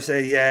people are going to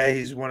say, yeah,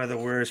 he's one of the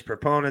worst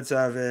proponents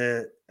of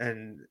it.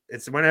 And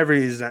it's whenever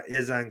he is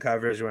on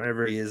coverage,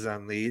 whenever he is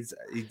on leads,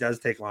 he does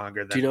take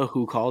longer Do you than. know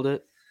who called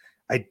it?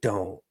 I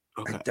don't.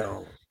 Okay.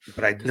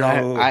 But I Because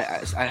know.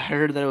 I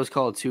heard that it was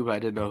called too, but I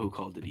didn't know who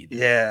called it either.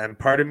 Yeah, and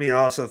part of me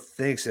also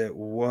thinks it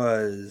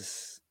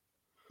was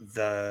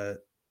the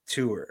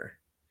tour.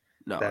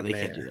 No, That they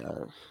can't mayor. do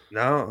that.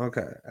 No,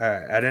 okay, all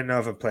right. I didn't know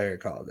if a player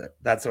called it.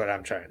 That's what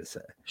I'm trying to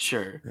say.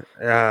 Sure.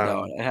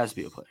 No, Um, it has to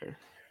be a player.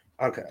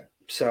 okay,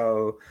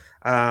 so,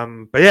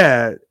 but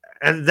yeah,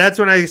 and that's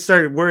when I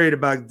started worried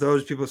about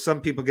those people.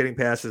 Some people getting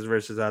passes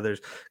versus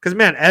others, because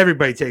man,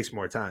 everybody takes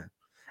more time.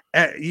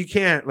 You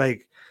can't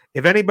like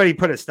if anybody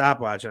put a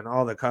stopwatch on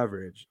all the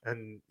coverage,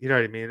 and you know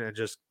what I mean, and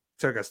just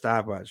took a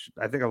stopwatch.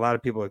 I think a lot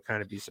of people would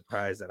kind of be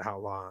surprised at how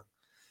long.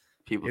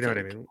 People You know what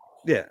I take. mean?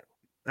 Yeah,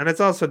 and it's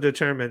also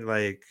determined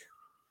like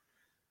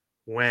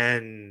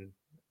when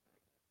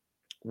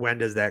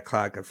does that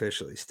clock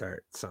officially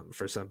start?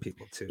 For some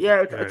people too. Yeah, You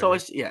know it's what I mean?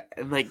 always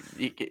and like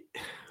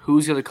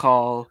who's gonna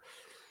call?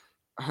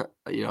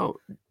 You know,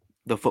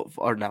 the foot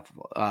or not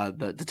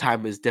the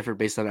time is different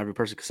based on every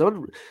person. Because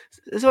someone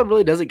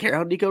really doesn't care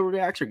how Nico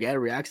reacts or Gannon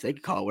reacts. They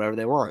can call it whatever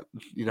they want.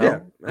 You Yeah,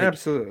 know, like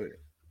absolutely.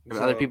 and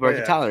other So, people but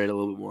can yeah, tolerate it a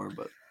little bit more.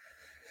 But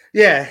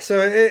yeah. So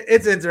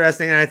it's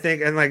interesting, and I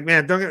think, and like,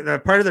 man, don't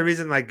get part of the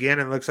reason like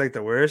Gannon looks like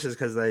the worst is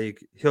because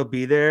like he'll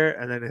be there,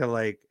 and then he'll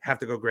like have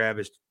to go grab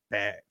his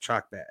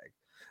chalk bag,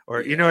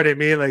 or you know yeah, what I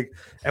mean, like,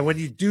 and when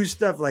you do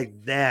stuff like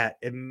that,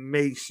 it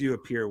makes you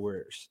appear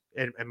worse,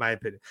 in my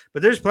opinion.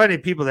 But there's plenty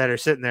of people that are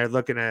sitting there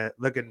looking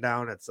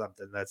down at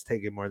something that's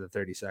taking more than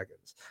 30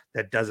 seconds,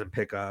 that doesn't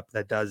pick up,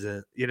 that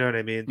doesn't, you know what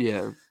I mean?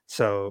 yeah,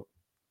 So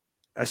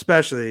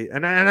especially,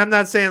 and I'm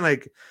not saying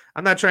like,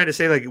 I'm not trying to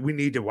say like we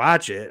need to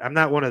watch it. I'm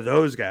not one of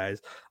those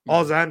guys.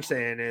 All I'm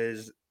saying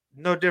is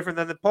no different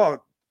than the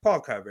Paul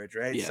coverage,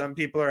 right? yeah. Some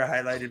people are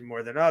highlighted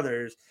more than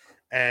others,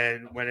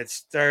 and when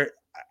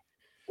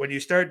you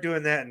start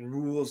doing that and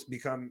rules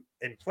become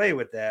in play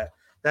with that,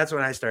 that's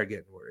when I start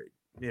getting worried.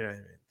 You know what I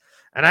mean?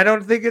 And I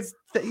don't think it's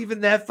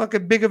even that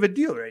fucking big of a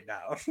deal right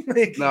now.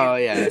 Like, No,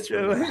 yeah, it's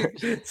really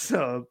not.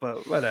 so,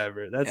 but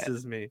whatever. That's Yeah.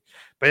 just me.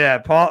 But yeah,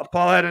 Paul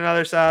had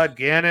another solid.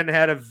 Gannon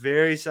had a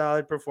very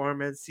solid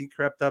performance. He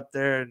crept up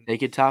there, and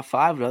Make it top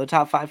 5. Another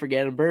top 5 for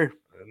Gannon Burr.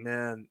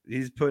 man,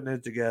 he's putting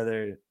it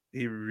together.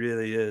 He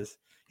really is.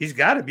 He's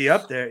got to be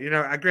up there. You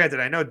know, granted,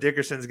 I know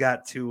Dickerson's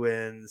got 2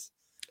 wins.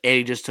 And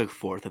he just took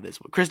 4th in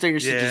this one. Chris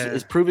Dickerson just Yeah.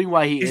 is proving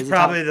why He's is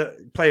probably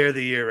the player of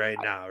the year right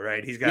now,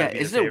 right? He's got to yeah. be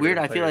the Isn't it favorite weird?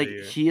 of I feel player of like the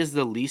year. he is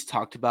the least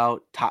talked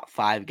about top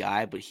 5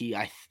 guy, but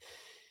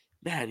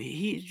man,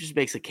 he just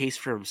makes a case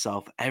for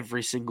himself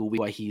every single week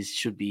why he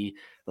should be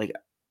like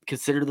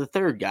considered the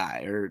 3rd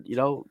guy, or you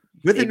know,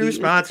 With a maybe new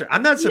sponsor.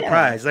 I'm not yeah,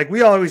 surprised. Like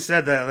we always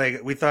said that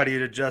like we thought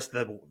he'd adjust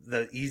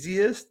the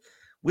easiest.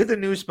 With a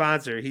new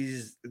sponsor,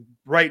 he's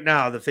right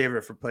now the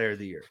favorite for player of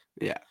the year.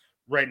 yeah.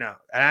 Right now.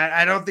 And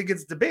I don't think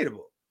it's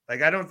debatable.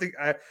 Like I don't think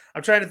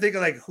I'm trying to think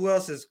of like who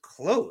else is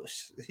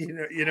close.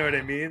 You know what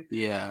I mean?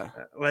 Yeah.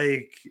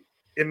 Like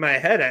in my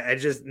head, I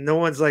just no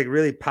one's like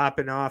really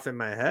popping off in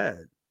my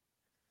head.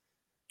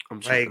 I'm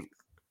Like trying.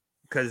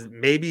 because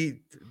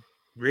maybe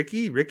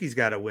Ricky's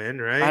got to win,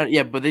 right?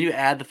 Yeah, but then you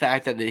add the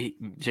fact that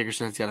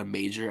Dickerson's got a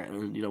major,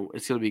 and you know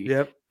it's gonna be.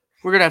 Yep.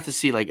 We're gonna have to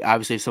see. Like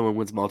obviously, if someone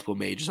wins multiple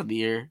majors of the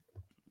year,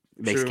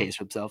 it makes a True. case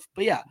for himself.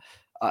 But yeah,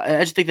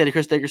 I just think that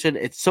Chris Dickerson,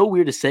 it's so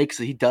weird to say because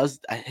he does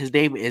his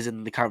name is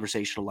in the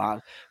conversation a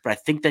lot, but I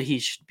think that he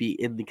should be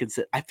in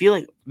the I feel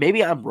like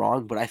maybe I'm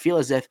wrong, but I feel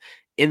as if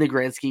in the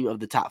grand scheme of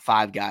the top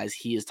 5 guys,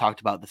 he is talked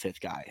about the 5th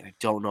guy, and I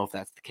don't know if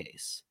that's the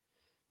case.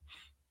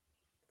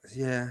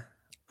 Yeah.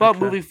 But Okay.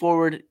 moving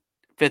forward,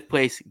 5th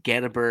place,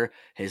 Gannon Burr,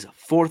 his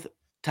 4th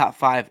top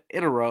 5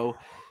 in a row.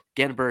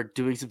 Gannon Burr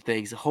doing some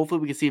things.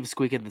 Hopefully, we can see him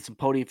squeak into some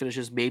podium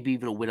finishes, maybe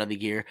even a win on the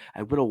year.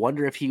 I'm going to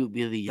wonder if he would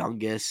be the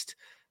youngest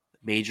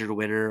major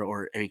winner,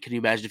 or I mean, can you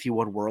imagine if he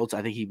won Worlds?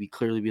 I think he'd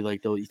clearly be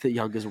like the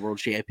youngest world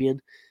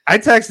champion. I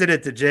texted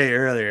it to Jay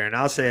earlier, and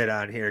I'll say it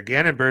on here.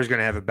 Gannon Burr's going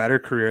to have a better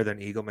career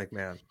than Eagle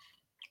McMahon.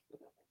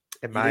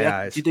 In my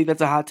eyes. Do you think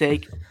that's a hot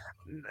take?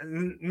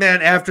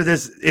 Man, after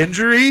this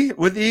injury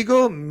with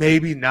Eagle,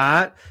 maybe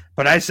not.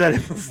 But I said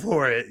it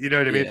before it. You know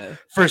what I mean? Yeah.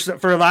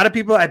 For a lot of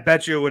people, I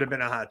bet you it would have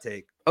been a hot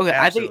take. Okay,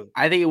 Absolutely.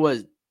 I think it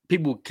was.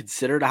 People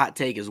consider it a hot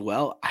take as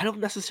well. I don't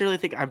necessarily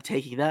think I'm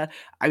taking that.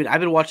 I mean, I've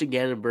been watching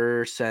Gannon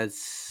Burr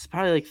since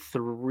probably like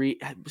 3.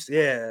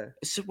 Yeah.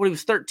 When he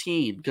was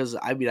 13. Because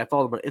I mean, I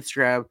followed him on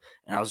Instagram,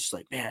 and I was just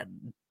like,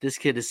 man, this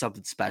kid is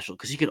something special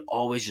because he could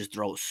always just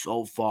throw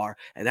so far.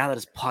 And now that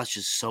his punch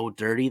is so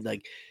dirty,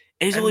 like,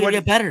 and he's only gonna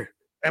get better.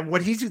 And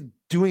what he's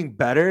doing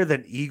better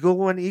than Eagle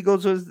when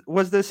Eagles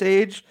was this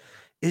age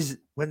is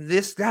when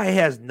this guy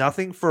has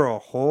nothing for a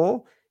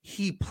hole,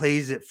 he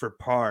plays it for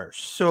par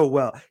so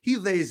well. He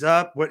lays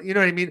up what you know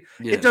what I mean?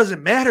 Yeah. It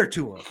doesn't matter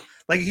to him.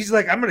 Like he's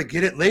like, I'm gonna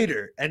get it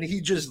later. And he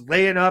just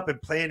laying up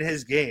and playing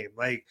his game.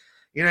 Like,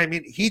 you know what I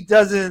mean? He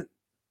doesn't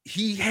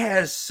he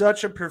has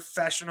such a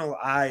professional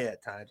eye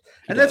at times,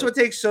 He and that's does.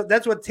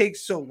 what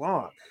takes so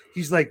long.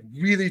 He's like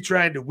really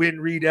trying to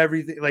read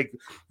everything. Like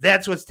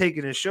that's what's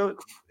taking his show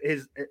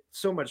is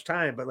so much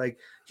time. But like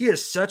he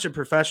has such a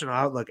professional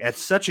outlook at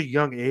such a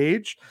young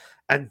age,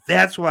 and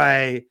that's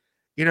why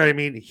you know what I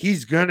mean.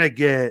 He's gonna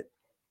get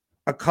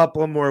a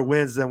couple more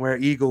wins than where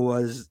Eagle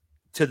was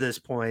to this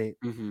point,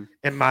 Mm-hmm.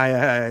 in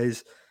my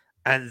eyes,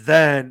 and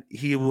then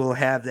he will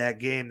have that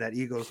game that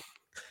Eagle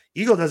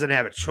doesn't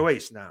have a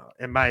choice now,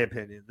 in my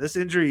opinion. This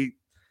injury,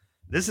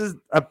 this is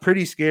a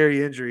pretty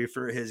scary injury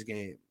for his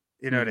game.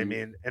 You know what I Mm-hmm.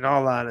 mean? In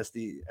all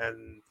honesty.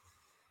 And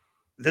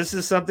this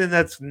is something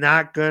that's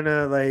not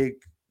gonna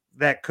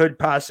that could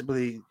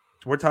possibly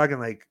we're talking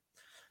like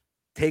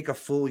take a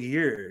full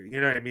year. You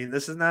know what I mean?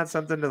 This is not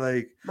something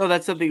to No,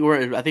 that's something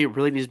where I think it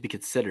really needs to be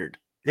considered.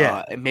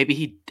 yeah. And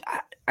maybe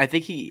I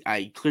think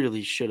I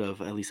clearly should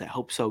have, at least I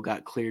hope so,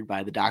 got cleared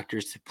by the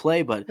doctors to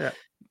play. But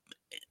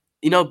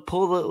Yeah.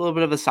 pull a little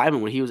bit of a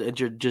Simon when he was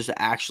injured, just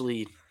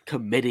actually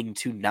committing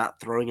to not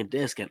throwing a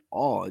disc at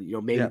all.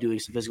 Maybe Yeah. doing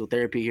some physical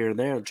therapy here and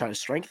there and trying to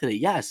strengthen it.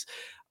 Yes,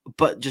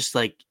 but just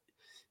like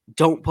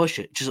don't push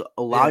it. Just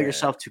allow Yeah.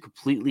 yourself to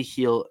completely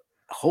heal.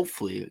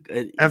 Hopefully,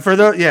 And for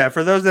those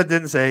that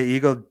didn't say,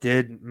 Eagle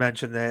did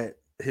mention that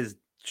his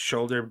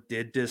shoulder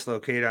did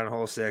dislocate on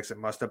hole 6. It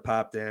must have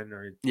popped in,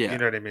 or you yeah,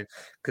 know what I mean?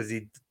 Because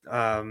he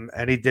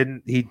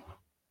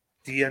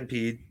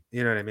DNP'd,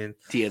 you know what I mean?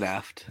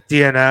 DNF'd.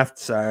 DNF'd,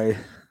 sorry.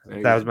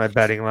 Very That was good. my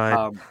betting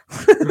line.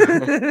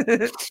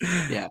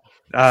 Yeah.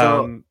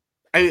 So um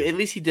at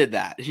least he did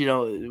that.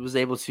 It was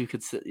able to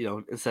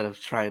consider. Instead of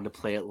trying to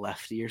play it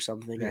lefty or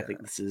something. I yeah.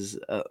 think this is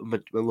a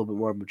little bit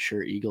more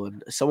mature Eagle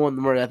and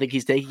someone where I think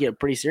he's taking it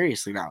pretty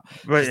seriously now.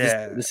 But Because this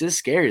yeah. this is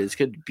scary. This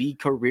could be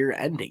career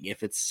ending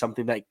if it's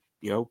something that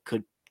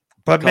could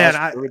But man,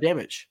 cause further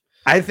damage.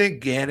 I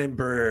think Gannon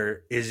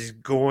Burr is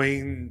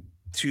going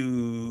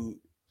to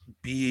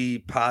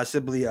be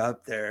possibly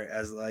up there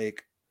as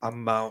like a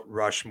Mount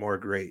Rushmore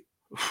great.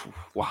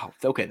 Wow.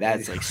 Okay,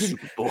 that's like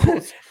super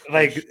bold.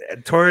 Like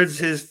towards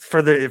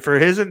for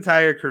his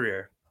entire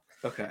career.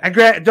 Okay. And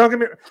don't get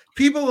me.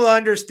 People will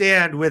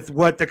understand with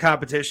what the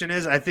competition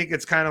is. I think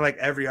it's kind of like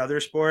every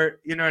other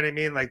sport. You know what I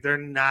mean? Like they're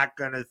not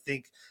gonna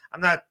think. I'm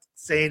not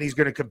saying he's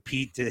gonna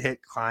compete to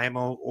hit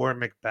Climo or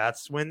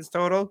Macbeth's wins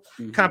total.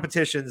 Mm-hmm.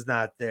 Competition's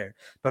not there,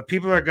 but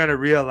people are gonna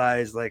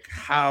realize like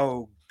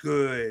how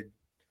good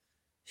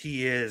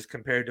he is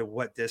compared to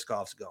what disc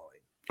golf's going.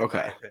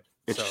 Okay.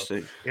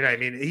 Interesting. So, you know what I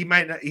mean? He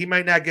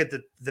might not get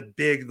the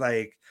big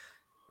like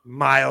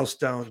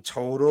milestone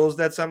totals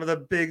that some of the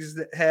bigs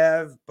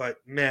have, but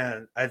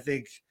man, I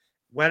think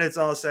when it's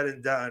all said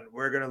and done,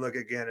 we're gonna look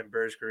at Gannon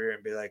Burr's career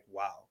and be like,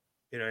 wow,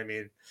 you know what I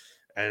mean?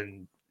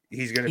 And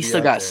he's gonna be still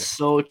up got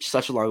there.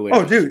 such a long way.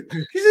 Oh, dude,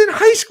 he's in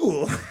high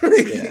school.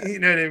 Yeah. You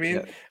know what I mean?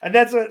 Yeah. And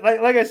that's what,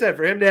 like I said,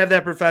 for him to have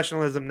that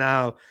professionalism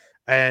now,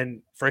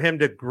 and for him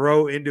to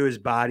grow into his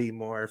body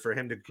more, for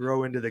him to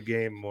grow into the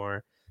game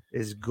more,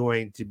 is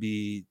going to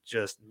be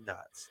just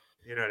nuts.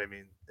 You know what I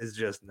mean? It's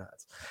just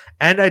nuts.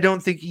 And I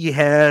don't think he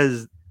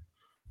has,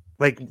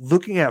 like,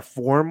 looking at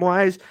form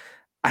wise,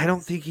 I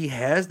don't think he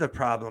has the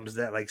problems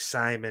that like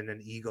Simon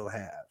and Eagle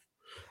have.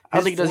 I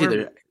don't think he does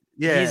either.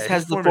 Yeah, He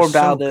has the form form is so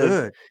dialed in.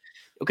 good.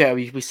 Okay,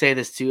 we say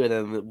this too, and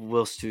then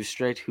Will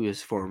Strick, who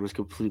his form was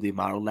completely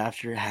modeled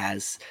after,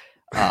 has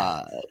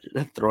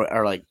throw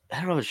or like I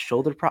don't know his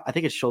shoulder. I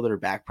think it's shoulder or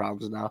back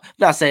problems now. I'm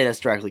not saying that's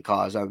directly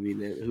caused. I mean,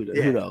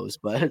 who knows?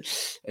 But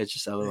it's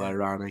just a little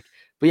ironic.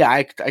 But yeah,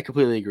 I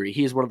completely agree.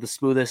 He's one of the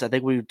smoothest. I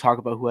think when we talk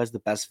about who has the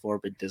best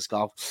form in disc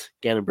golf,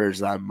 Gannon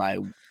Burr's on my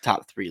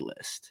top 3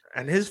 list.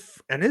 And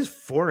his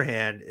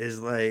forehand is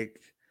like,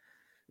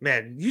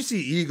 man, you see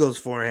Eagle's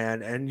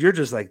forehand, and you're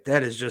just like,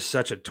 that is just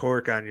such a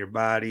torque on your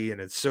body, and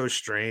it's so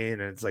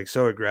strained, and it's like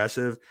so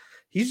aggressive.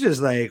 He's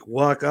just like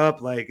walk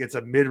up like it's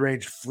a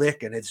mid-range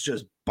flick, and it's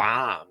just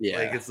bomb. Yeah,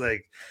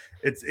 like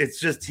it's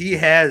just he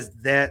has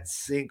that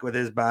sync with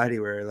his body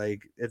where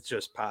like it's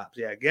just pops.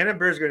 Yeah, Gannon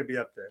Burr's going to be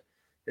up there.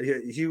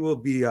 He will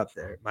be up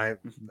there. I'm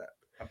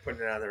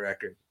putting it on the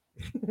record.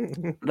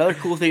 Another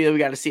cool thing that we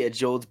got to see at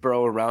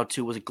Jonesboro in round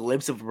 2 was a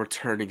glimpse of a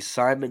returning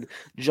Simon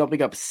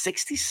jumping up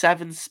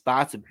 67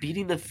 spots,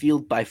 beating the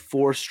field by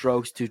 4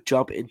 strokes to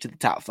jump into the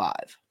top 5.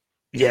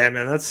 Yeah,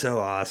 man, that's so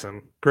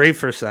awesome. Great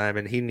for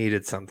Simon. He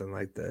needed something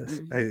like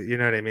this. You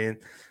know what I mean?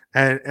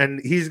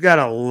 And he's got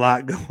a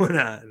lot going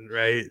on,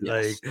 right?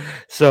 Yes. Like,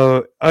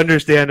 so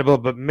understandable,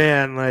 but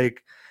man,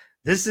 like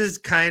this is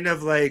kind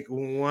of like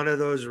one of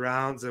those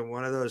rounds and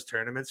one of those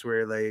tournaments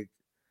where like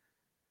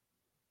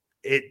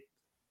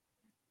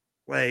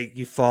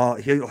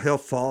he'll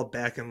fall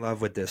back in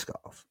love with disc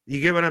golf.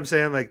 You get what I'm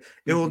saying? Like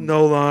it will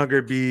no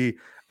longer be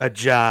a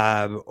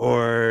job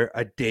or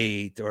a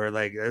date or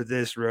like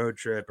this road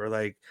trip or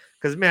like,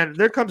 because man,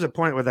 there comes a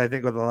point with I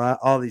think with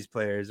all these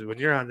players when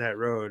you're on that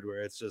road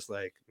where it's just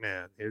like,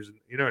 man, here's,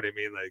 you know what I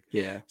mean? Like,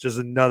 yeah, just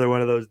another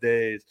one of those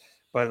days.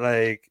 But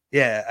like,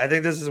 yeah, I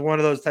think this is one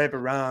of those type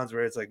of rounds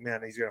where it's like,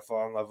 man, he's gonna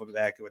fall in love with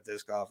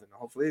disc golf, and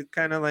hopefully it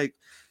kind of like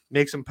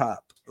makes him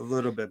pop a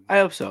little bit more. I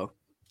hope so.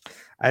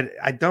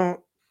 I don't.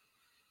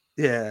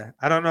 Yeah,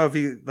 I don't know if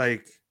he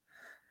like.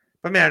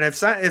 But man, if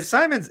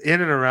Simon's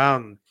in and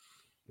around,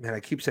 man, I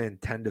keep saying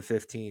 10 to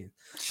 15,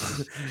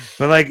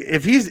 but like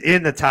if he's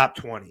in the top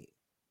 20,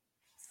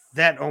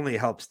 that only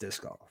helps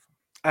disc golf.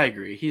 I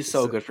agree. He's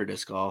so So good for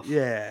disc golf.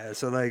 yeah,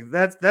 so like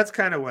that's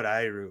kind of what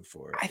I root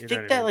for. I You know what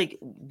think I that mean? like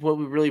when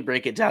we really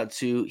break it down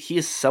to, he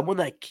is someone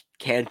that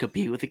can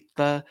compete with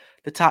the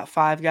top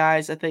five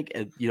guys. I think,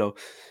 and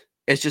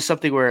it's just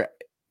something where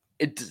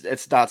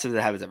it's not something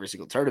that happens every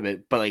single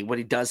tournament, but like when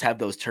he does have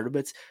those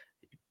tournaments,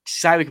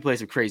 Simon can play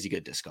some crazy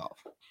good disc golf.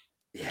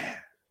 Yeah,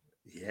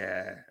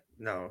 yeah.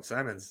 No,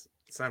 Simon's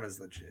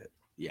legit.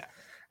 Yeah.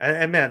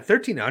 And man,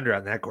 13 under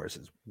on that course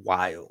is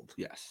wild.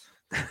 Yes.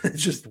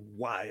 It's just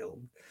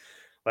wild.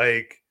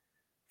 Like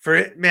for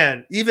it,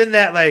 man, even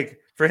that, like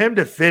for him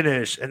to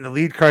finish and the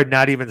lead card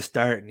not even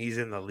start and he's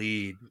in the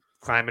lead,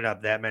 climbing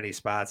up that many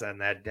spots on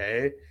that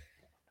day,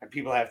 and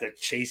people have to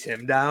chase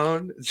him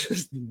down. It's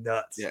just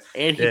nuts. Yeah,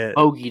 and he Yeah,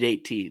 bogeyed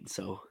 18,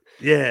 so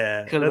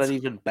yeah, could have been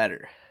even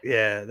better.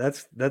 yeah,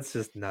 that's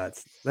just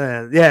nuts,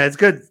 man. Yeah, it's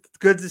good. It's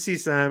good to see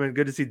Simon.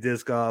 Good to see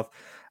disc golf.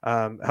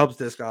 Helps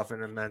disc golf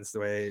in an immense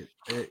way.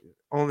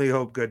 Only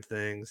hope good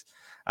things.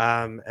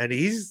 And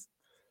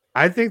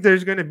I think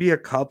there's going to be a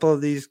couple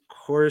of these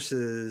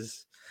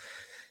courses.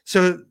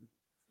 So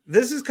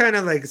this is kind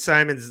of like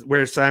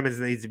where Simon's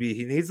needs to be.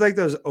 He needs like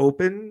those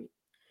open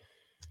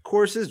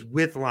courses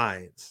with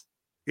lines.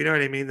 You know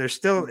what I mean?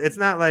 It's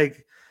not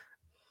like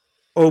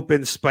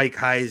open Spike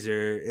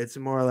Heiser. It's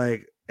more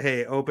like,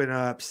 hey, open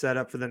up, set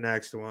up for the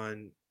next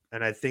one.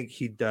 And I think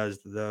he does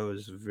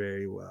those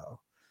very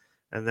well.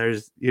 And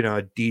there's, a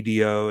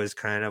DDO is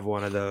kind of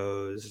one of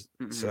those.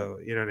 Mm-hmm. So,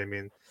 you know what I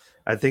mean?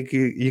 I think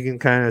you can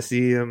kind of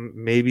see him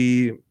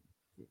maybe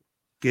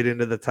get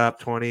into the top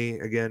 20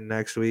 again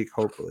next week,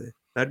 hopefully.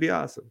 That'd be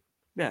awesome.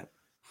 Yeah.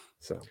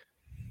 So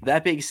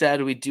that being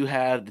said, we do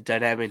have the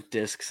Dynamic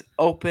Discs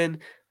open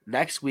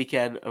next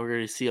weekend. We're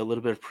going to see a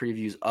little bit of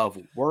previews of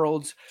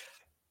Worlds.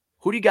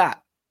 Who do you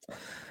got?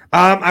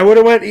 I would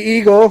have went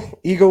Eagle.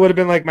 Eagle would have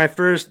been like my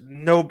first.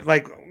 No,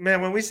 like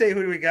man, when we say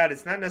who do we got,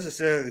 it's not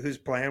necessarily who's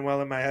playing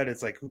well in my head.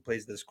 It's like who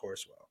plays this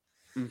course well.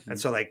 Mm-hmm. And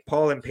so like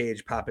Paul and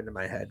Paige pop into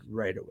my head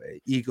right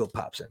away. Eagle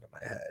pops into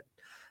my head.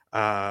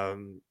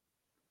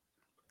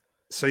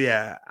 So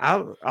yeah,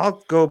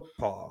 I'll go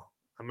Paul.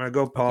 I'm gonna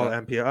go Paul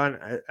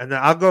MPO, and then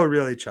I'll go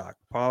really chalk.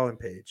 Paul and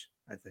Paige,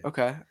 I think.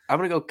 Okay, I'm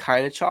gonna go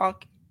kind of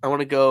chalk. I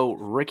want to go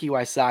Ricky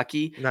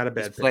Wysocki. Not a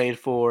bad He's playing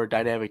for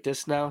Dynamic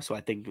Disc now, so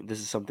I think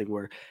this is something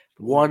where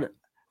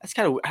that's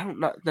kind of I don't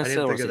not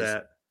necessarily I didn't think of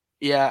that.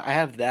 Yeah, I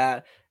have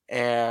that,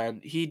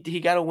 and he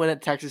got a win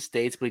at Texas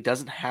State's, but he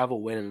doesn't have a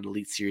win in an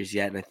Elite Series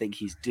yet, and I think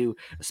he's due,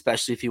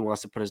 especially if he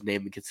wants to put his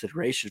name in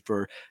consideration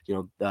for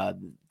the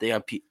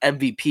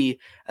MVP.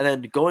 And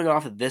then going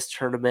off of this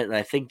tournament, and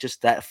I think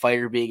just that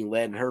fire being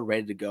lit and her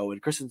ready to go,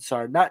 and Kristen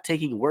Tatar not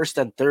taking worse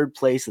than third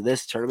place in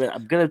this tournament,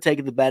 I'm gonna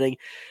take the betting.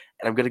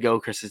 And I'm going to go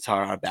Kristen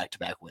Tatar on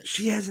back-to-back wins.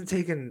 She hasn't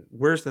taken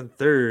worse than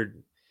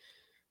third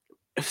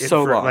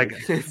so long. Like,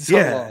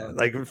 long.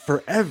 Like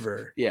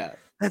forever. Yeah.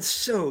 That's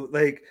so,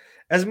 like,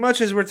 as much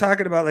as we're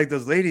talking about, like,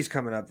 those ladies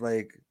coming up,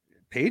 like,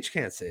 Paige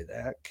can't say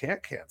that.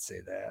 Can't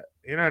say that.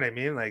 You know what I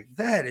mean? Like,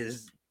 that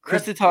is...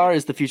 Kristen Tatar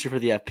is the future for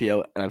the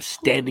FPO, and I'm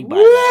standing by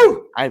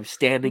that. I'm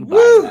standing by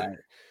that.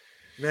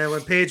 Man,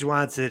 when Paige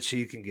wants it,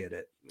 she can get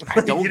it.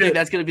 I don't think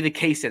that's going to be the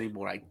case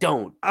anymore. I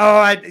don't.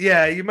 Oh,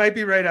 yeah, you might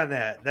be right on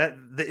that. That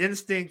the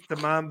instinct, the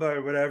Mamba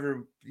or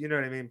whatever, you know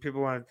what I mean? People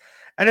want,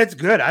 and it's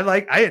good.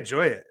 I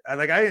enjoy it.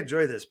 I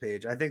enjoy this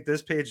page. I think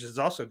this page is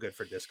also good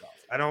for disc golf.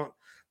 I don't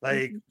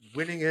like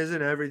winning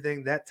isn't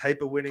everything. That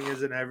type of winning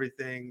isn't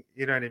everything.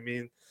 You know what I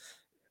mean?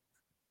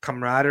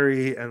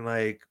 Camaraderie and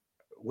like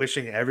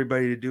wishing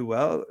everybody to do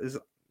well is,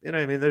 you know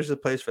what I mean? There's a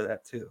place for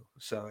that too.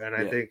 So, and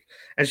I think,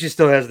 and she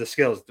still has the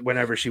skills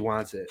whenever she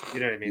wants it.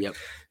 You know what I mean?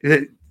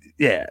 Yep.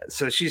 Yeah.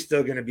 So she's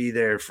still going to be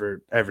there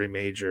for every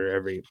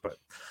major, but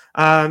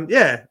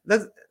yeah,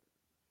 that's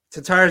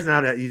Tatar's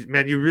not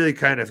man. You really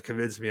kind of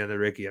convinced me on the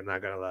Ricky. I'm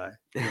not going to lie.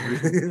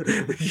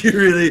 You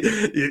really,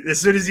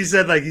 as soon as you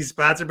said like he's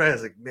sponsored by, I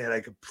was like, man,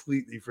 I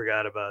completely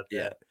forgot about that.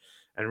 Yeah.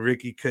 And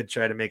Ricky could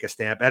try to make a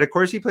stamp. And of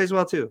course he plays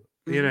well too.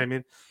 You know what I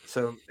mean?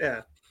 So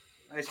yeah,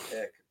 nice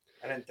pick.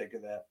 I didn't think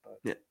of that, but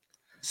yeah.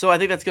 So I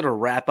think that's going to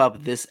wrap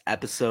up this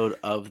episode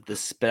of The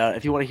Spit Out.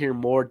 If you want to hear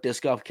more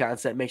disc golf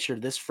content, make sure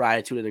this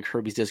Friday tune in to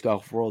Kirby's Disc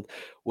Golf World,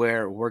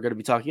 where we're going to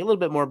be talking a little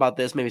bit more about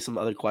this, maybe some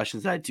other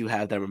questions that I do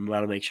have that I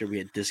want to make sure we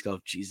get Disc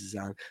Golf Jesus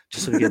on,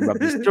 just so we can rub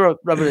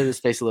it in his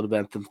face a little bit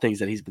on some things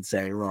that he's been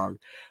saying wrong.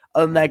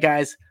 Other than that,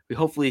 guys, we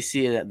hopefully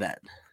see you then.